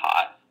word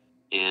hot,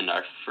 and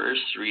our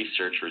first 3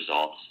 search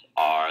results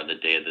are the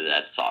Day of the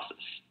Dead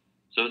sauces.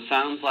 So it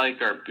sounds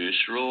like our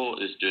boost rule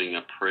is doing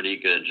a pretty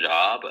good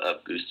job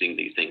of boosting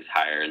these things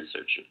higher in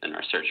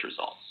our search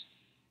results.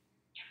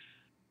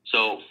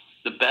 So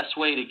the best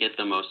way to get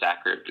the most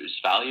accurate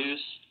boost values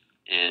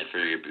and for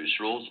your boost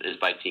rules is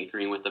by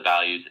tinkering with the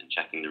values and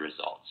checking the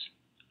results.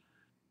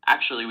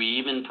 Actually, we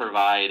even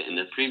provide in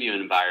the preview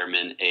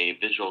environment a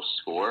visual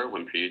score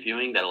when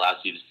previewing that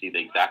allows you to see the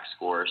exact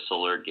score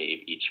Solar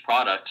gave each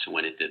product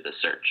when it did the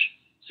search.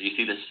 So you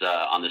see this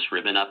on this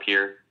ribbon up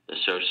here, the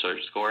show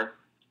search score.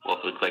 Well,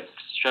 if we click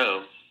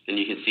show, then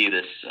you can see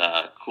this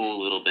cool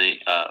little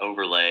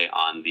overlay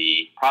on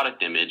the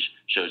product image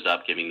shows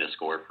up giving the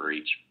score for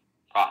each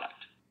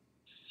product.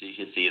 So you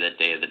can see that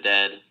Day of the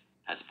Dead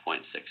has a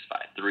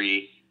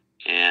 0.653,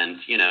 and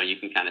you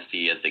can kind of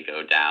see as they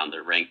go down,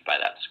 they're ranked by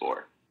that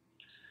score.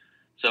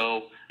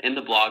 So in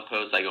the blog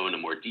post, I go into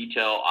more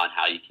detail on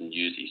how you can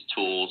use these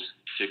tools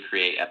to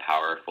create a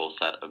powerful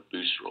set of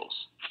boost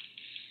rules.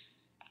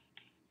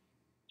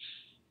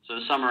 So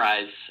to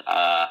summarize,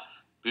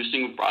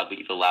 boosting with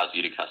Broadleaf allows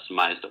you to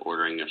customize the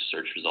ordering of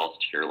search results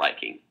to your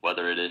liking,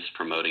 whether it is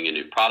promoting a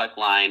new product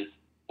line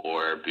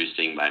or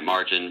boosting by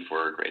margin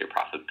for greater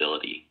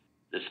profitability.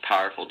 This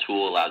powerful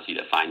tool allows you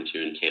to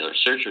fine-tune and tailor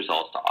search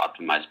results to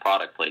optimize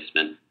product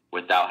placement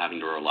without having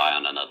to rely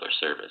on another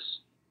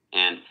service.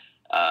 And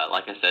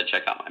like I said,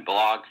 check out my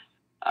blog.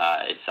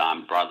 It's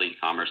on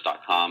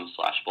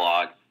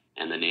broadleafcommerce.com/blog,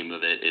 and the name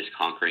of it is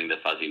Conquering the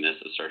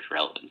Fuzziness of Search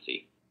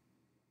Relevancy.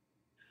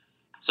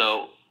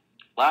 So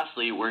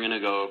lastly, we're going to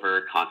go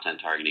over content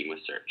targeting with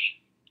search.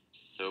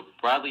 So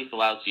Broadleaf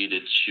allows you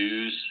to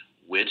choose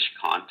which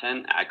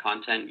ad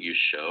content you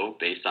show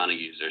based on a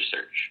user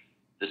search.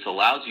 This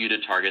allows you to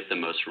target the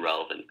most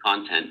relevant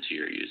content to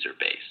your user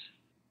base.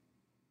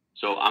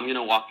 So I'm going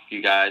to walk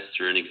you guys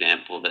through an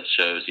example that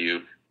shows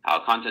you how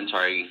content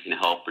targeting can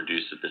help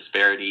reduce the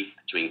disparity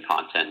between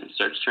content and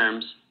search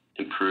terms,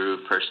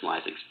 improve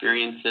personalized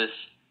experiences,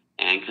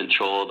 and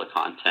control the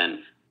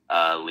content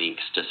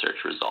links to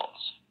search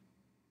results.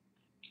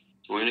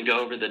 So we're going to go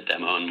over the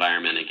demo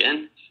environment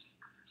again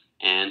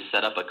and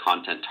set up a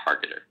content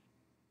targeter.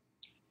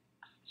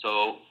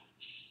 So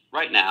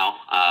right now,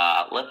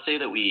 let's say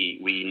that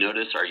we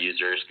notice our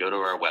users go to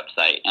our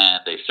website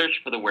and they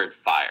search for the word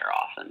fire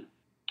often.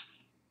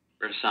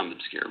 For some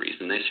obscure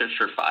reason, they search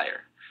for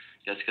fire.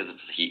 That's because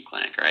it's a heat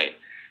clinic, right?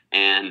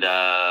 And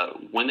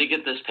when they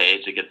get this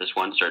page, they get this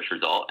one search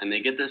result, and they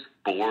get this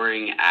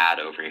boring ad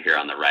over here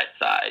on the right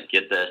side,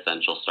 get the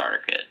essential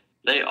starter kit.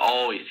 They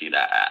always see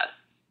that ad.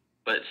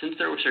 But since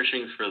they were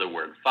searching for the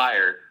word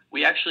fire,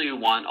 we actually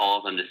want all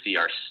of them to see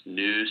our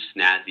new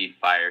snazzy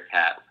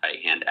FireCat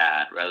right-hand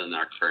ad rather than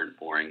our current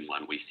boring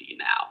one we see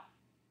now.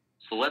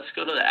 So let's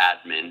go to the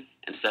admin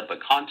and set up a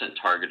content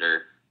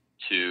targeter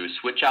to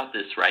switch out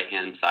this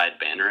right-hand side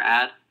banner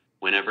ad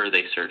whenever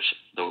they search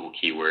the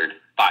keyword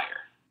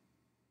fire.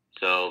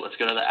 So let's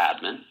go to the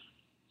admin.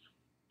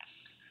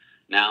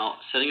 Now,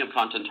 setting up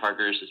content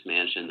targeters is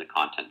managed in the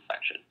content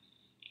section.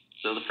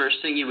 So the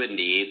first thing you would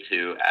need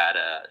to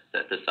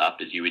set this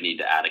up is you would need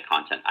to add a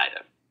content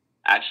item.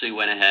 I actually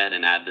went ahead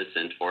and add this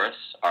in for us,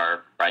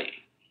 our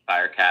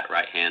FireCat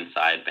right-hand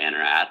side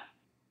banner ad.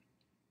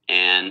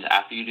 And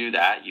after you do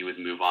that, you would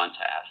move on to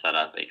set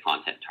up a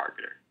content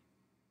targeter.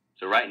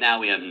 So right now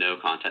we have no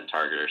content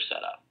targeter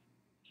set up.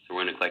 So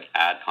we're going to click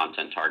Add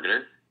Content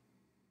Targeter.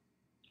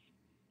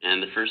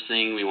 And the first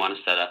thing we want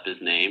to set up is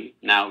name.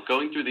 Now,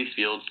 going through these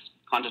fields,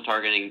 content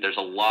targeting, there's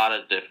a lot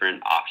of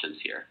different options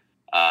here.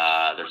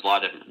 There's a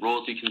lot of different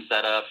rules you can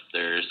set up.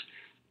 There's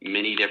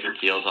many different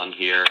fields on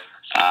here.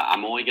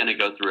 I'm only going to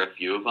go through a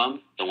few of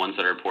them, the ones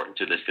that are important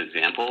to this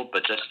example,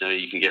 but just know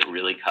you can get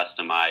really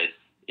customized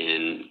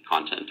in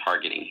content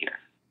targeting here.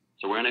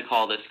 So we're going to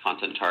call this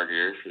content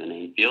targeter for the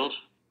name field.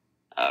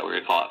 We're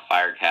going to call it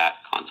FireCat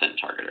Content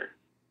Targeter.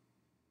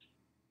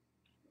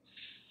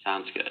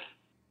 Sounds good.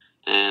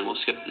 And we'll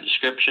skip the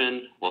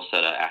description. We'll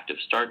set an active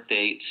start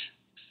date.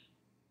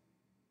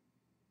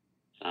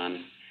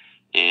 Done.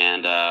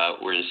 And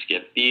we're going to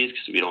skip these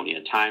because we don't need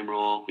a time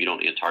rule. We don't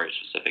need to target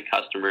specific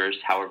customers.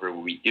 However,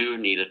 we do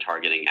need a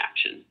targeting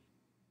action.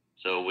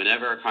 So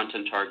whenever our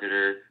content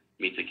targeter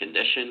meets a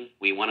condition,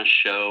 we want to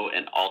show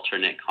an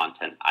alternate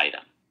content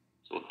item.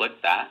 So we'll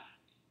click that,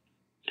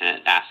 and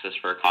it asks us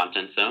for a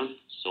content zone.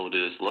 So we'll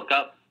do this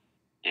lookup,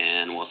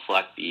 and we'll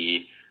select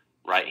the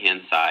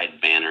right-hand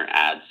side banner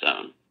ad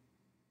zone.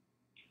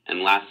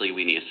 And lastly,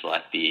 we need to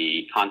select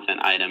the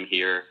content item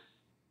here,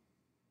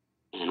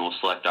 and we'll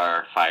select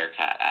our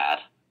FireCat ad.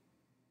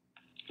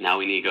 Now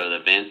we need to go to the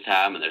Advanced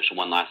tab, and there's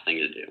one last thing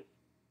to do.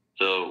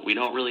 So we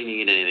don't really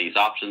need any of these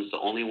options. The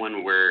only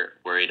one we're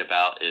worried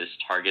about is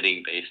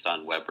targeting based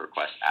on web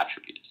request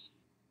attributes.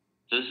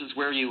 So this is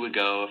where you would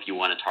go if you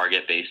want to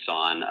target based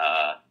on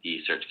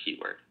the search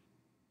keyword.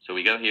 So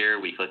we go here,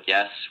 we click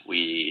yes,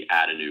 we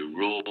add a new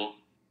rule,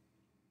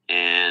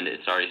 and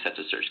it's already set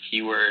to search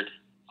keyword.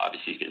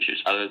 Obviously you can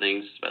choose other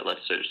things, but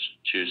let's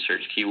choose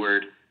search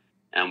keyword.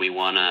 And we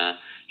want to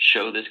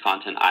show this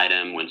content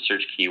item when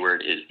search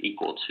keyword is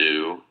equal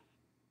to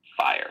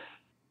fire.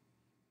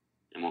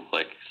 And we'll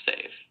click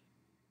save.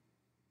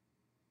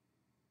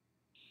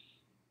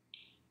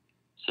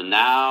 So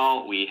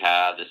now we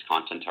have this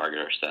content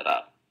targeter set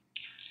up.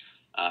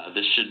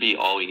 This should be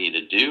all we need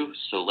to do.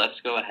 So let's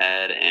go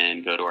ahead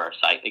and go to our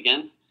site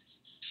again.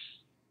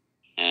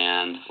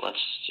 And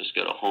let's just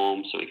go to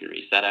home so we can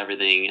reset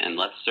everything. And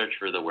let's search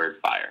for the word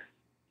fire.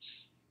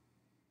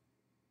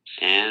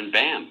 And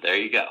bam, there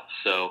you go.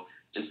 So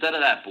instead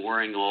of that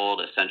boring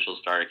old essential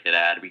starter kit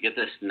ad, we get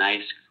this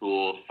nice,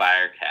 cool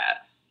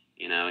FireCat.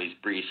 You know, he's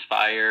breathes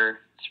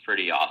fire. It's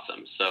pretty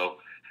awesome. So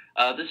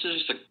this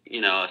is just a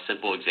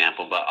simple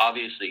example, but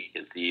obviously you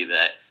can see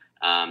that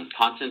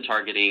content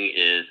targeting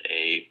is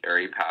a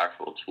very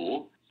powerful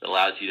tool that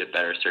allows you to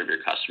better serve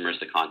your customers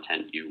the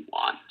content you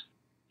want.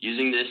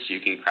 Using this,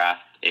 you can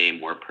craft a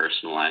more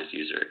personalized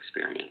user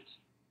experience.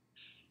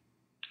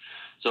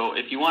 So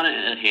if you want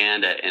a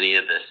hand at any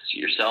of this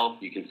yourself,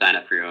 you can sign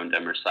up for your own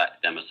demo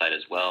site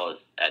as well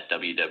at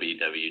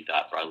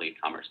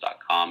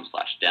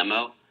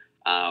www.broadleafcommerce.com/demo.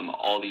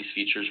 All these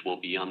features will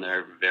be on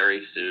there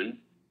very soon.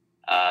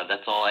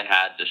 That's all I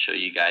had to show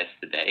you guys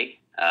today.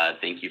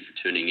 Thank you for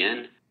tuning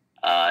in.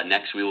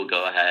 Next, we will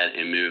go ahead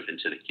and move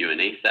into the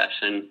Q&A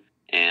session,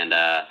 and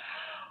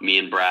me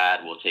and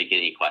Brad will take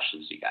any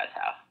questions you guys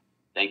have.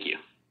 Thank you.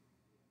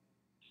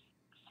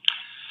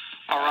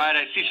 All right,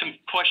 I see some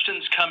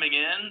questions coming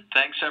in.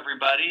 Thanks,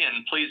 everybody.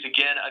 And please,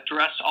 again,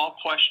 address all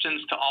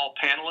questions to all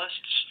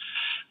panelists.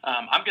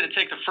 I'm going to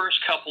take the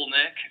first couple,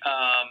 Nick.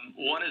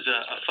 One is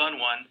a fun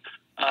one.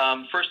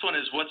 First one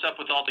is, what's up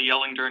with all the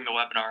yelling during the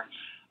webinar?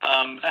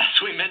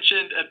 As we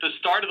mentioned at the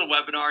start of the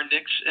webinar,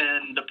 Nick's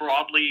in the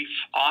Broadleaf,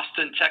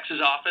 Austin,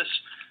 Texas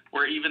office,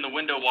 where even the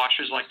window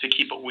washers like to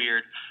keep it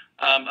weird.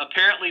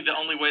 Apparently, the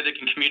only way they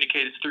can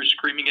communicate is through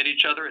screaming at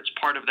each other. It's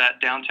part of that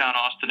downtown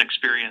Austin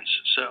experience.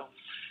 So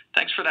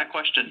thanks for that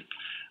question.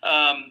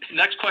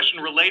 Next question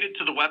related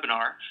to the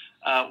webinar.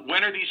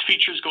 When are these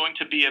features going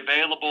to be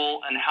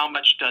available, and how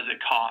much does it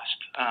cost?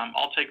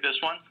 I'll take this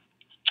one.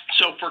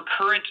 So for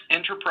current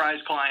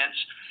enterprise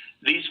clients,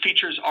 these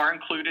features are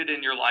included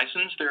in your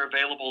license. They're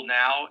available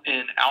now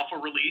in alpha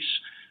release.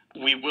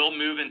 We will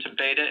move into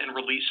beta and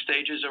release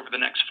stages over the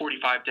next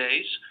 45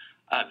 days.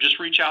 Just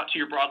reach out to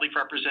your Broadleaf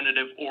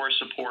representative or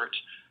support.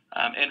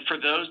 And for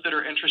those that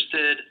are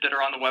interested, that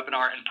are on the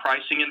webinar, and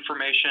pricing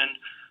information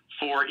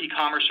for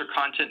e-commerce or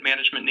content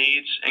management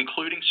needs,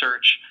 including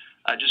search,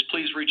 just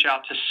please reach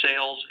out to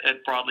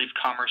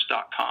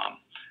sales@broadleafcommerce.com,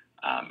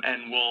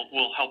 and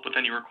we'll help with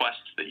any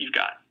requests that you've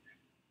got.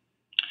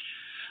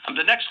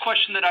 The next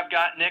question that I've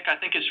got, Nick, I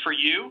think is for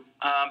you.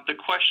 The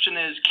question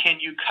is, can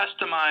you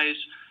customize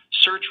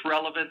search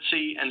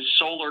relevancy and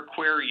Solr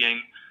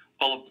querying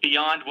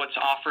beyond what's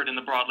offered in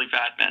the Broadleaf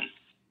admin?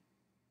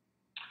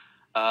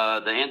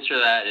 The answer to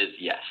that is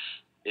yes.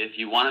 If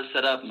you want to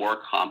set up more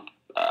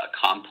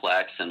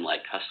complex and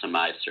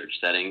customized search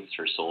settings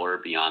for Solr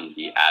beyond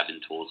the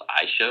admin tools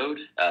I showed,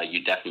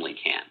 you definitely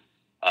can.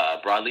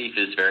 Broadleaf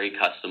is very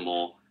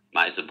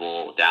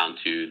customizable down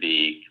to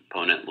the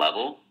component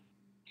level.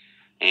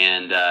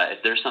 And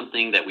if there's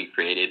something that we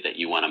created that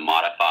you want to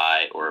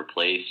modify or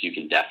replace, you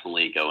can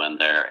definitely go in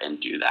there and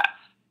do that.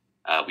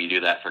 We do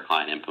that for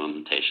client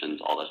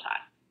implementations all the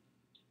time.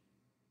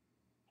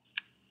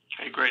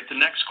 Okay, great. The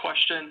next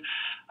question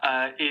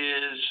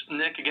is,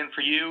 Nick, again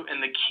for you. In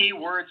the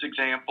keywords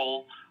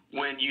example,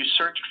 when you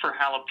searched for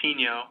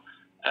jalapeno,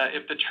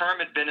 if the term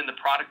had been in the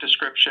product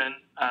description,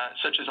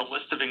 such as a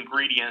list of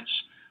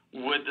ingredients,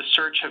 would the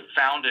search have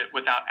found it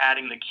without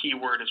adding the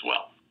keyword as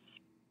well?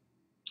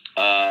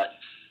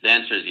 The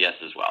answer is yes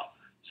as well.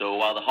 So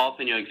while the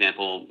jalapeno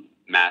example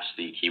matched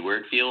the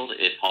keyword field,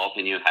 if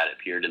jalapeno had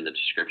appeared in the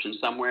description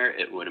somewhere,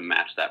 it would have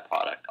matched that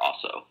product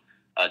also.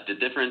 The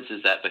difference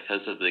is that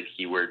because of the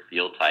keyword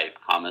field type,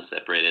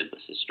 comma-separated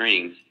list of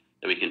strings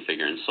that we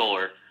configure in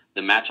Solr,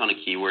 the match on a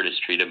keyword is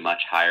treated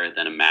much higher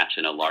than a match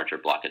in a larger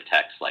block of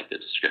text like the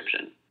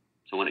description.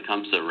 So when it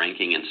comes to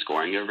ranking and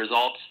scoring of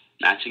results,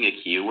 matching a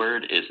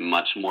keyword is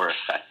much more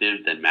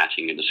effective than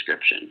matching a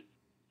description.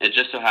 It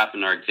just so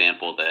happened in our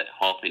example that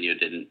jalapeno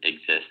didn't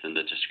exist in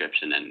the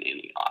description in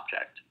any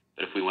object.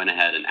 But if we went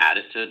ahead and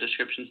added to a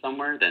description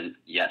somewhere, then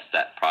yes,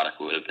 that product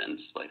would have been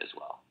displayed as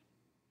well.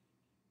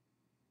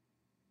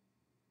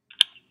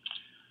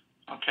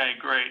 Okay,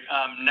 great.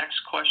 Next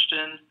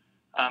question.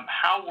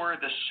 How were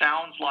the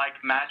sounds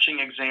like matching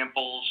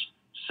examples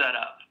set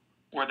up?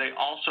 Were they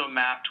also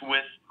mapped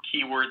with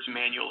keywords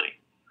manually?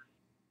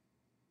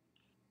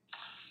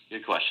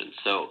 Good question.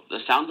 So the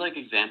sounds like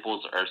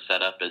examples are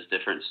set up as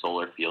different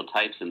Solr field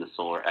types in the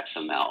Solr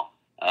XML.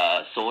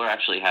 Solr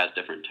actually has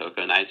different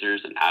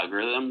tokenizers and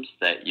algorithms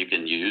that you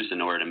can use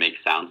in order to make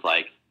sounds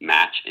like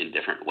match in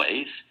different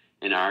ways.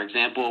 In our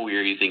example, we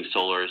are using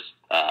Solr's,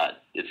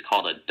 it's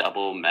called a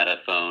double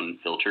metaphone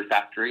filter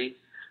factory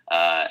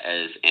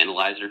as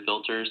analyzer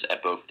filters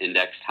at both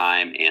index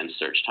time and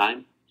search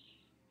time.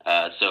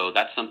 So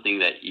that's something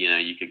that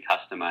you could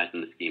customize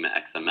in the schema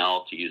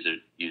XML to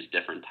use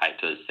different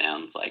types of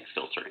sounds like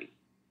filtering.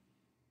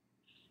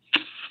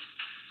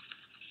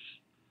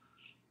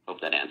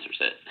 Hope that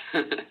answers it.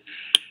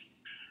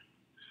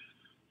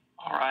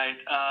 All right.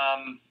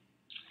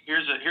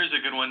 Here's a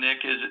good one,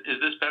 Nick. Is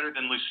this better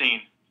than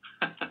Lucene?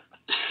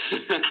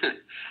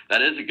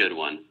 That is a good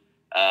one.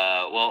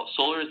 Well,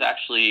 Solr is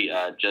actually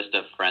just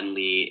a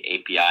friendly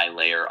API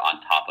layer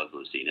on top of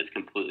Lucene. It's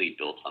completely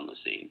built on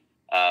Lucene.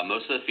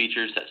 Most of the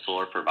features that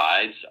Solr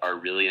provides are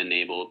really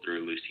enabled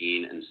through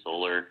Lucene and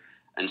Solr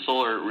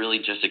really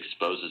just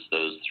exposes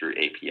those through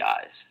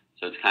APIs.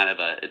 So it's kind of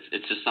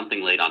it's just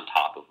something laid on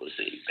top of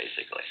Lucene,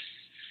 basically.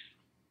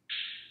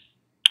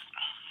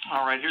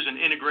 All right, here's an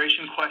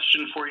integration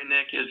question for you,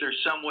 Nick. Is there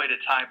some way to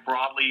tie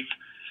Broadleaf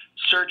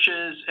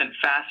searches and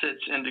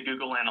facets into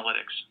Google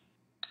Analytics?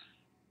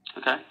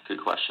 Okay, good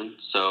question.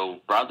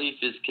 So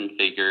Broadleaf is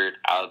configured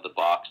out of the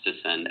box to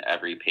send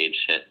every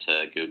page hit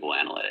to Google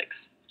Analytics.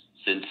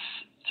 Since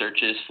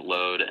searches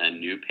load a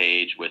new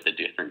page with a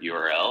different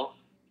URL,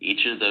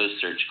 each of those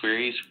search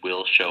queries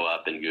will show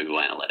up in Google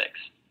Analytics.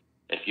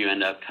 If you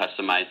end up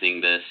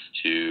customizing this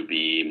to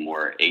be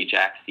more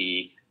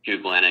Ajax-y,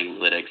 Google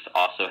Analytics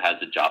also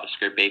has a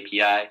JavaScript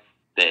API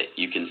that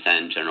you can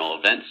send general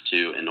events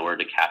to in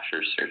order to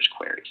capture search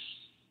queries.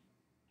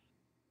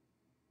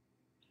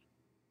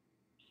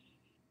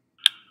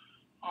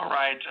 All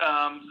right.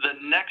 The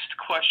next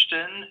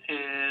question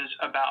is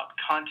about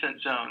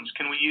content zones.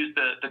 Can we use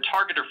the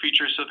targeter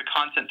feature, so the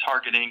content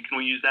targeting, can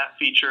we use that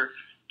feature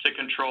to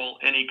control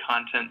any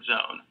content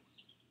zone?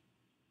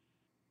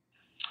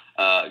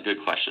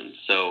 Good question.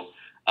 So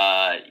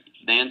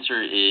the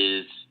answer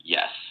is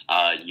yes.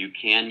 You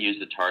can use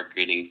the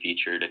targeting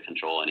feature to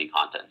control any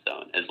content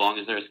zone. As long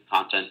as there's a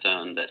content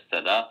zone that's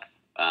set up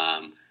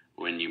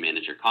when you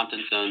manage your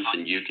content zones,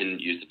 then you can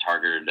use the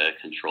targeter to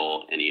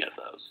control any of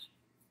those.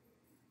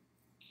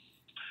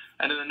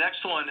 And then the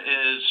next one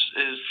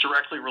is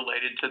directly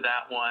related to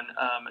that one.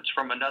 It's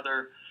from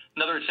another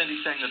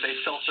attendee saying that they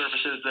sell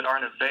services that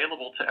aren't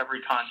available to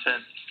every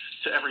content,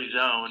 to every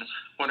zone,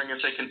 wondering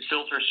if they can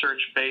filter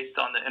search based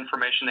on the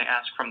information they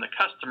ask from the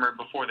customer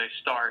before they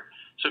start.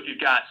 So if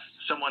you've got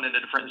someone in a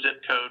different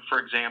zip code, for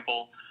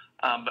example,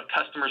 but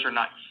customers are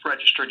not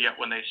registered yet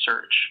when they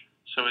search.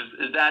 So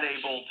is that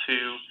able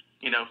to,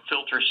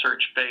 filter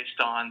search based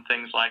on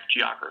things like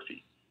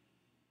geography?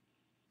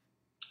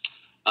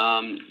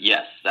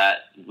 Yes, that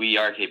we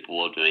are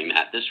capable of doing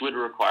that. This would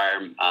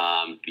require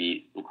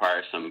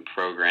some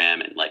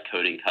program and like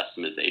coding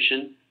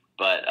customization,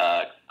 but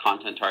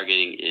content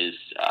targeting is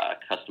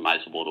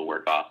customizable to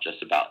work off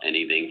just about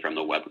anything from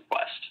the web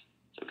request.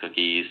 So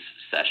cookies,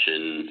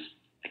 sessions,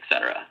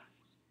 etc.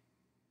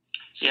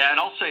 Yeah, and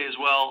I'll say as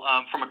well,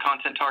 from a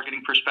content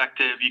targeting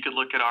perspective, you could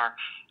look at our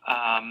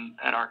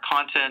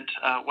content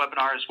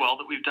webinar as well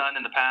that we've done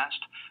in the past,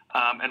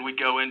 and we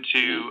go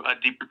into a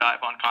deeper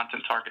dive on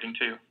content targeting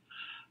too.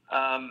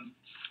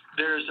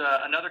 There's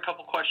another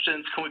couple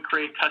questions. Can we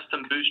create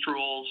custom boost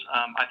rules?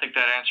 I think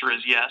that answer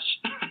is yes.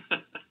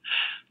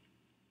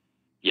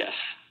 Yes.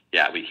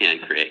 Yeah, we can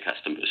create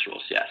custom boost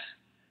rules, yes.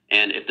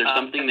 And if there's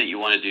something that you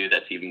want to do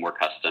that's even more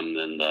custom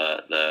than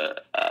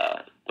the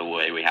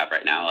way we have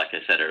right now, like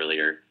I said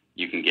earlier,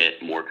 you can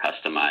get more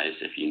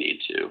customized if you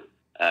need to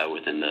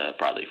within the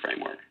Broadleaf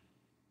framework.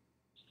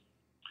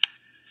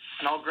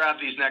 And I'll grab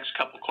these next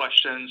couple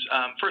questions.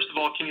 First of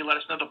all, can you let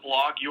us know the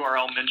blog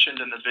URL mentioned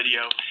in the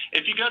video?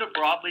 If you go to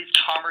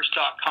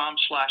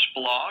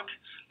broadleafcommerce.com/blog,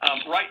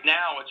 right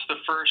now it's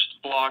the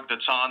first blog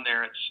that's on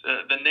there. It's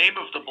the name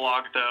of the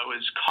blog, though,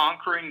 is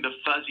Conquering the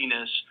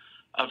Fuzziness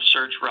of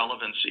Search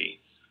Relevancy.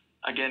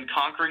 Again,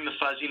 Conquering the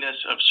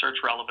Fuzziness of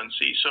Search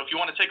Relevancy. So if you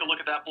want to take a look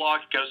at that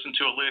blog, it goes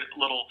into a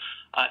little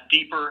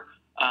deeper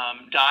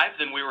dive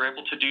than we were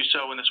able to do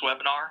so in this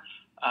webinar.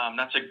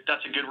 That's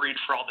a good read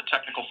for all the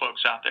technical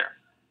folks out there.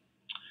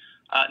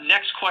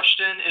 Next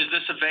question, is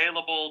this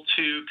available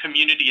to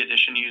Community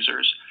Edition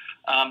users?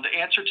 The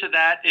answer to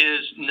that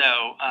is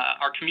no.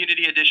 Our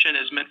Community Edition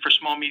is meant for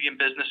small, medium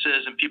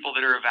businesses and people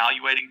that are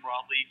evaluating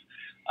Broadleaf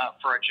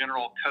for our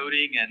general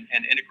coding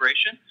and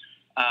integration.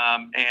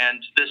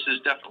 And this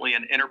is definitely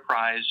an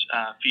enterprise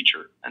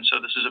feature. And so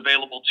this is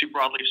available to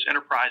Broadleaf's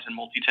enterprise and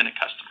multi-tenant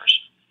customers.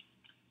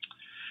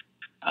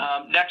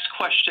 Next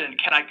question,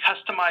 can I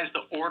customize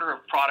the order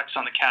of products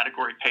on the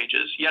category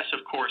pages? Yes,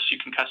 of course, you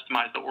can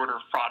customize the order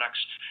of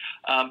products.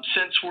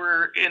 Since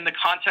we're in the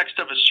context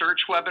of a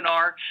search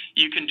webinar,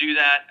 you can do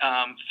that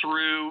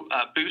through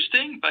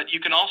boosting, but you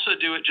can also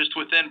do it just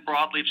within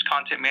Broadleaf's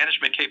content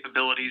management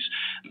capabilities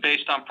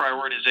based on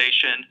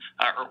prioritization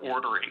or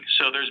ordering.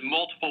 So there's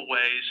multiple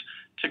ways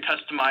to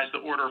customize the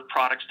order of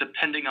products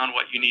depending on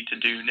what you need to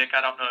do. Nick, I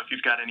don't know if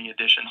you've got any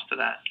additions to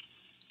that.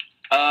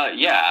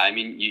 Yeah, I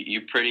mean,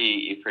 you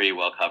pretty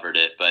well covered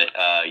it, but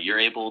you're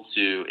able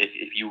to,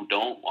 if you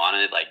don't want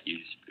to like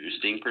use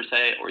boosting per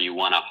se, or you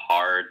want a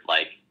hard,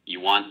 like you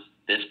want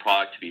this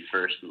product to be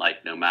first,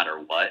 like no matter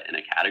what in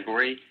a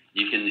category,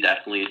 you can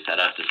definitely set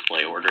up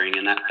display ordering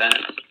in that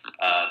sense.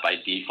 By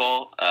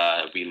default,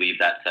 we leave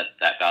that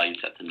value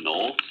set to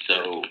null,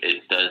 so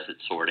it does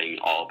its sorting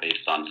all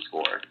based on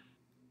score.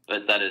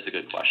 But that is a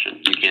good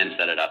question. You can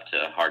set it up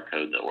to hard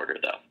code the order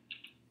though.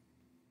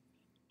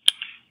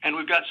 And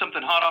we've got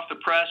something hot off the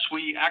press.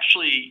 We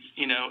actually,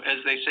 you know,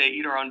 as they say,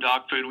 eat our own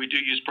dog food. We do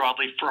use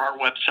Broadleaf for our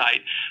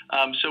website.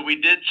 So we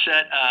did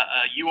set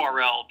a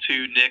URL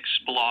to Nick's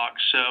blog.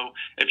 So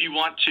if you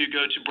want to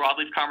go to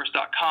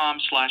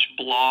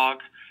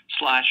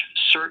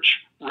broadleafcommerce.com/blog/search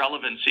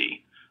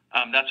relevancy,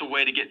 that's a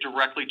way to get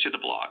directly to the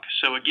blog.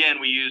 So again,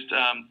 we used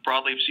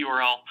Broadleaf's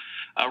URL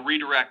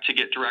redirect to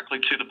get directly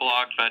to the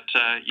blog, but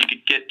you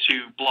could get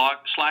to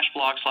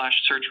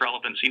blog/search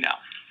relevancy now.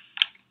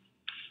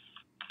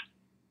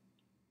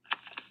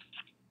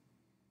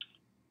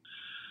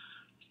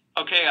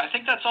 Okay, I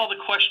think that's all the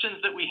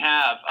questions that we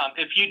have.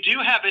 If you do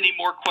have any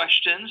more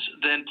questions,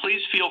 then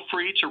please feel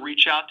free to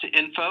reach out to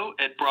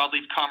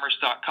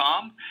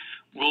info@broadleafcommerce.com.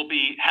 We'll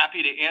be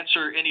happy to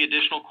answer any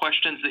additional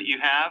questions that you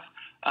have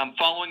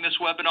following this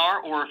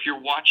webinar, or if you're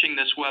watching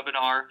this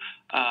webinar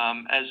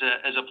as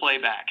a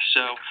playback.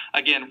 So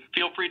again,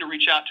 feel free to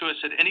reach out to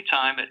us at any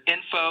time at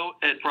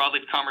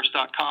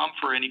info@broadleafcommerce.com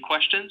for any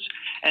questions,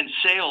 and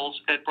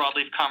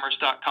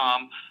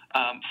sales@broadleafcommerce.com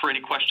for any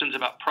questions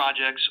about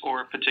projects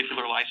or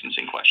particular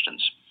licensing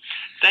questions.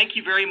 Thank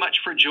you very much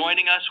for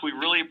joining us. We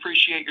really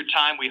appreciate your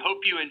time. We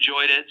hope you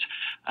enjoyed it,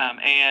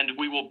 and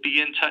we will be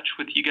in touch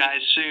with you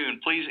guys soon.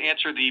 Please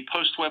answer the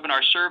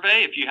post-webinar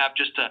survey if you have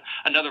just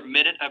another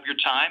minute of your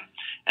time.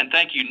 And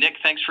thank you, Nick.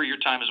 Thanks for your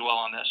time as well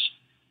on this.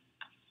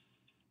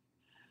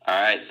 All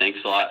right.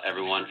 Thanks a lot,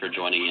 everyone, for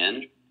joining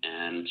in,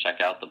 and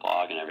check out the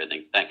blog and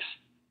everything. Thanks.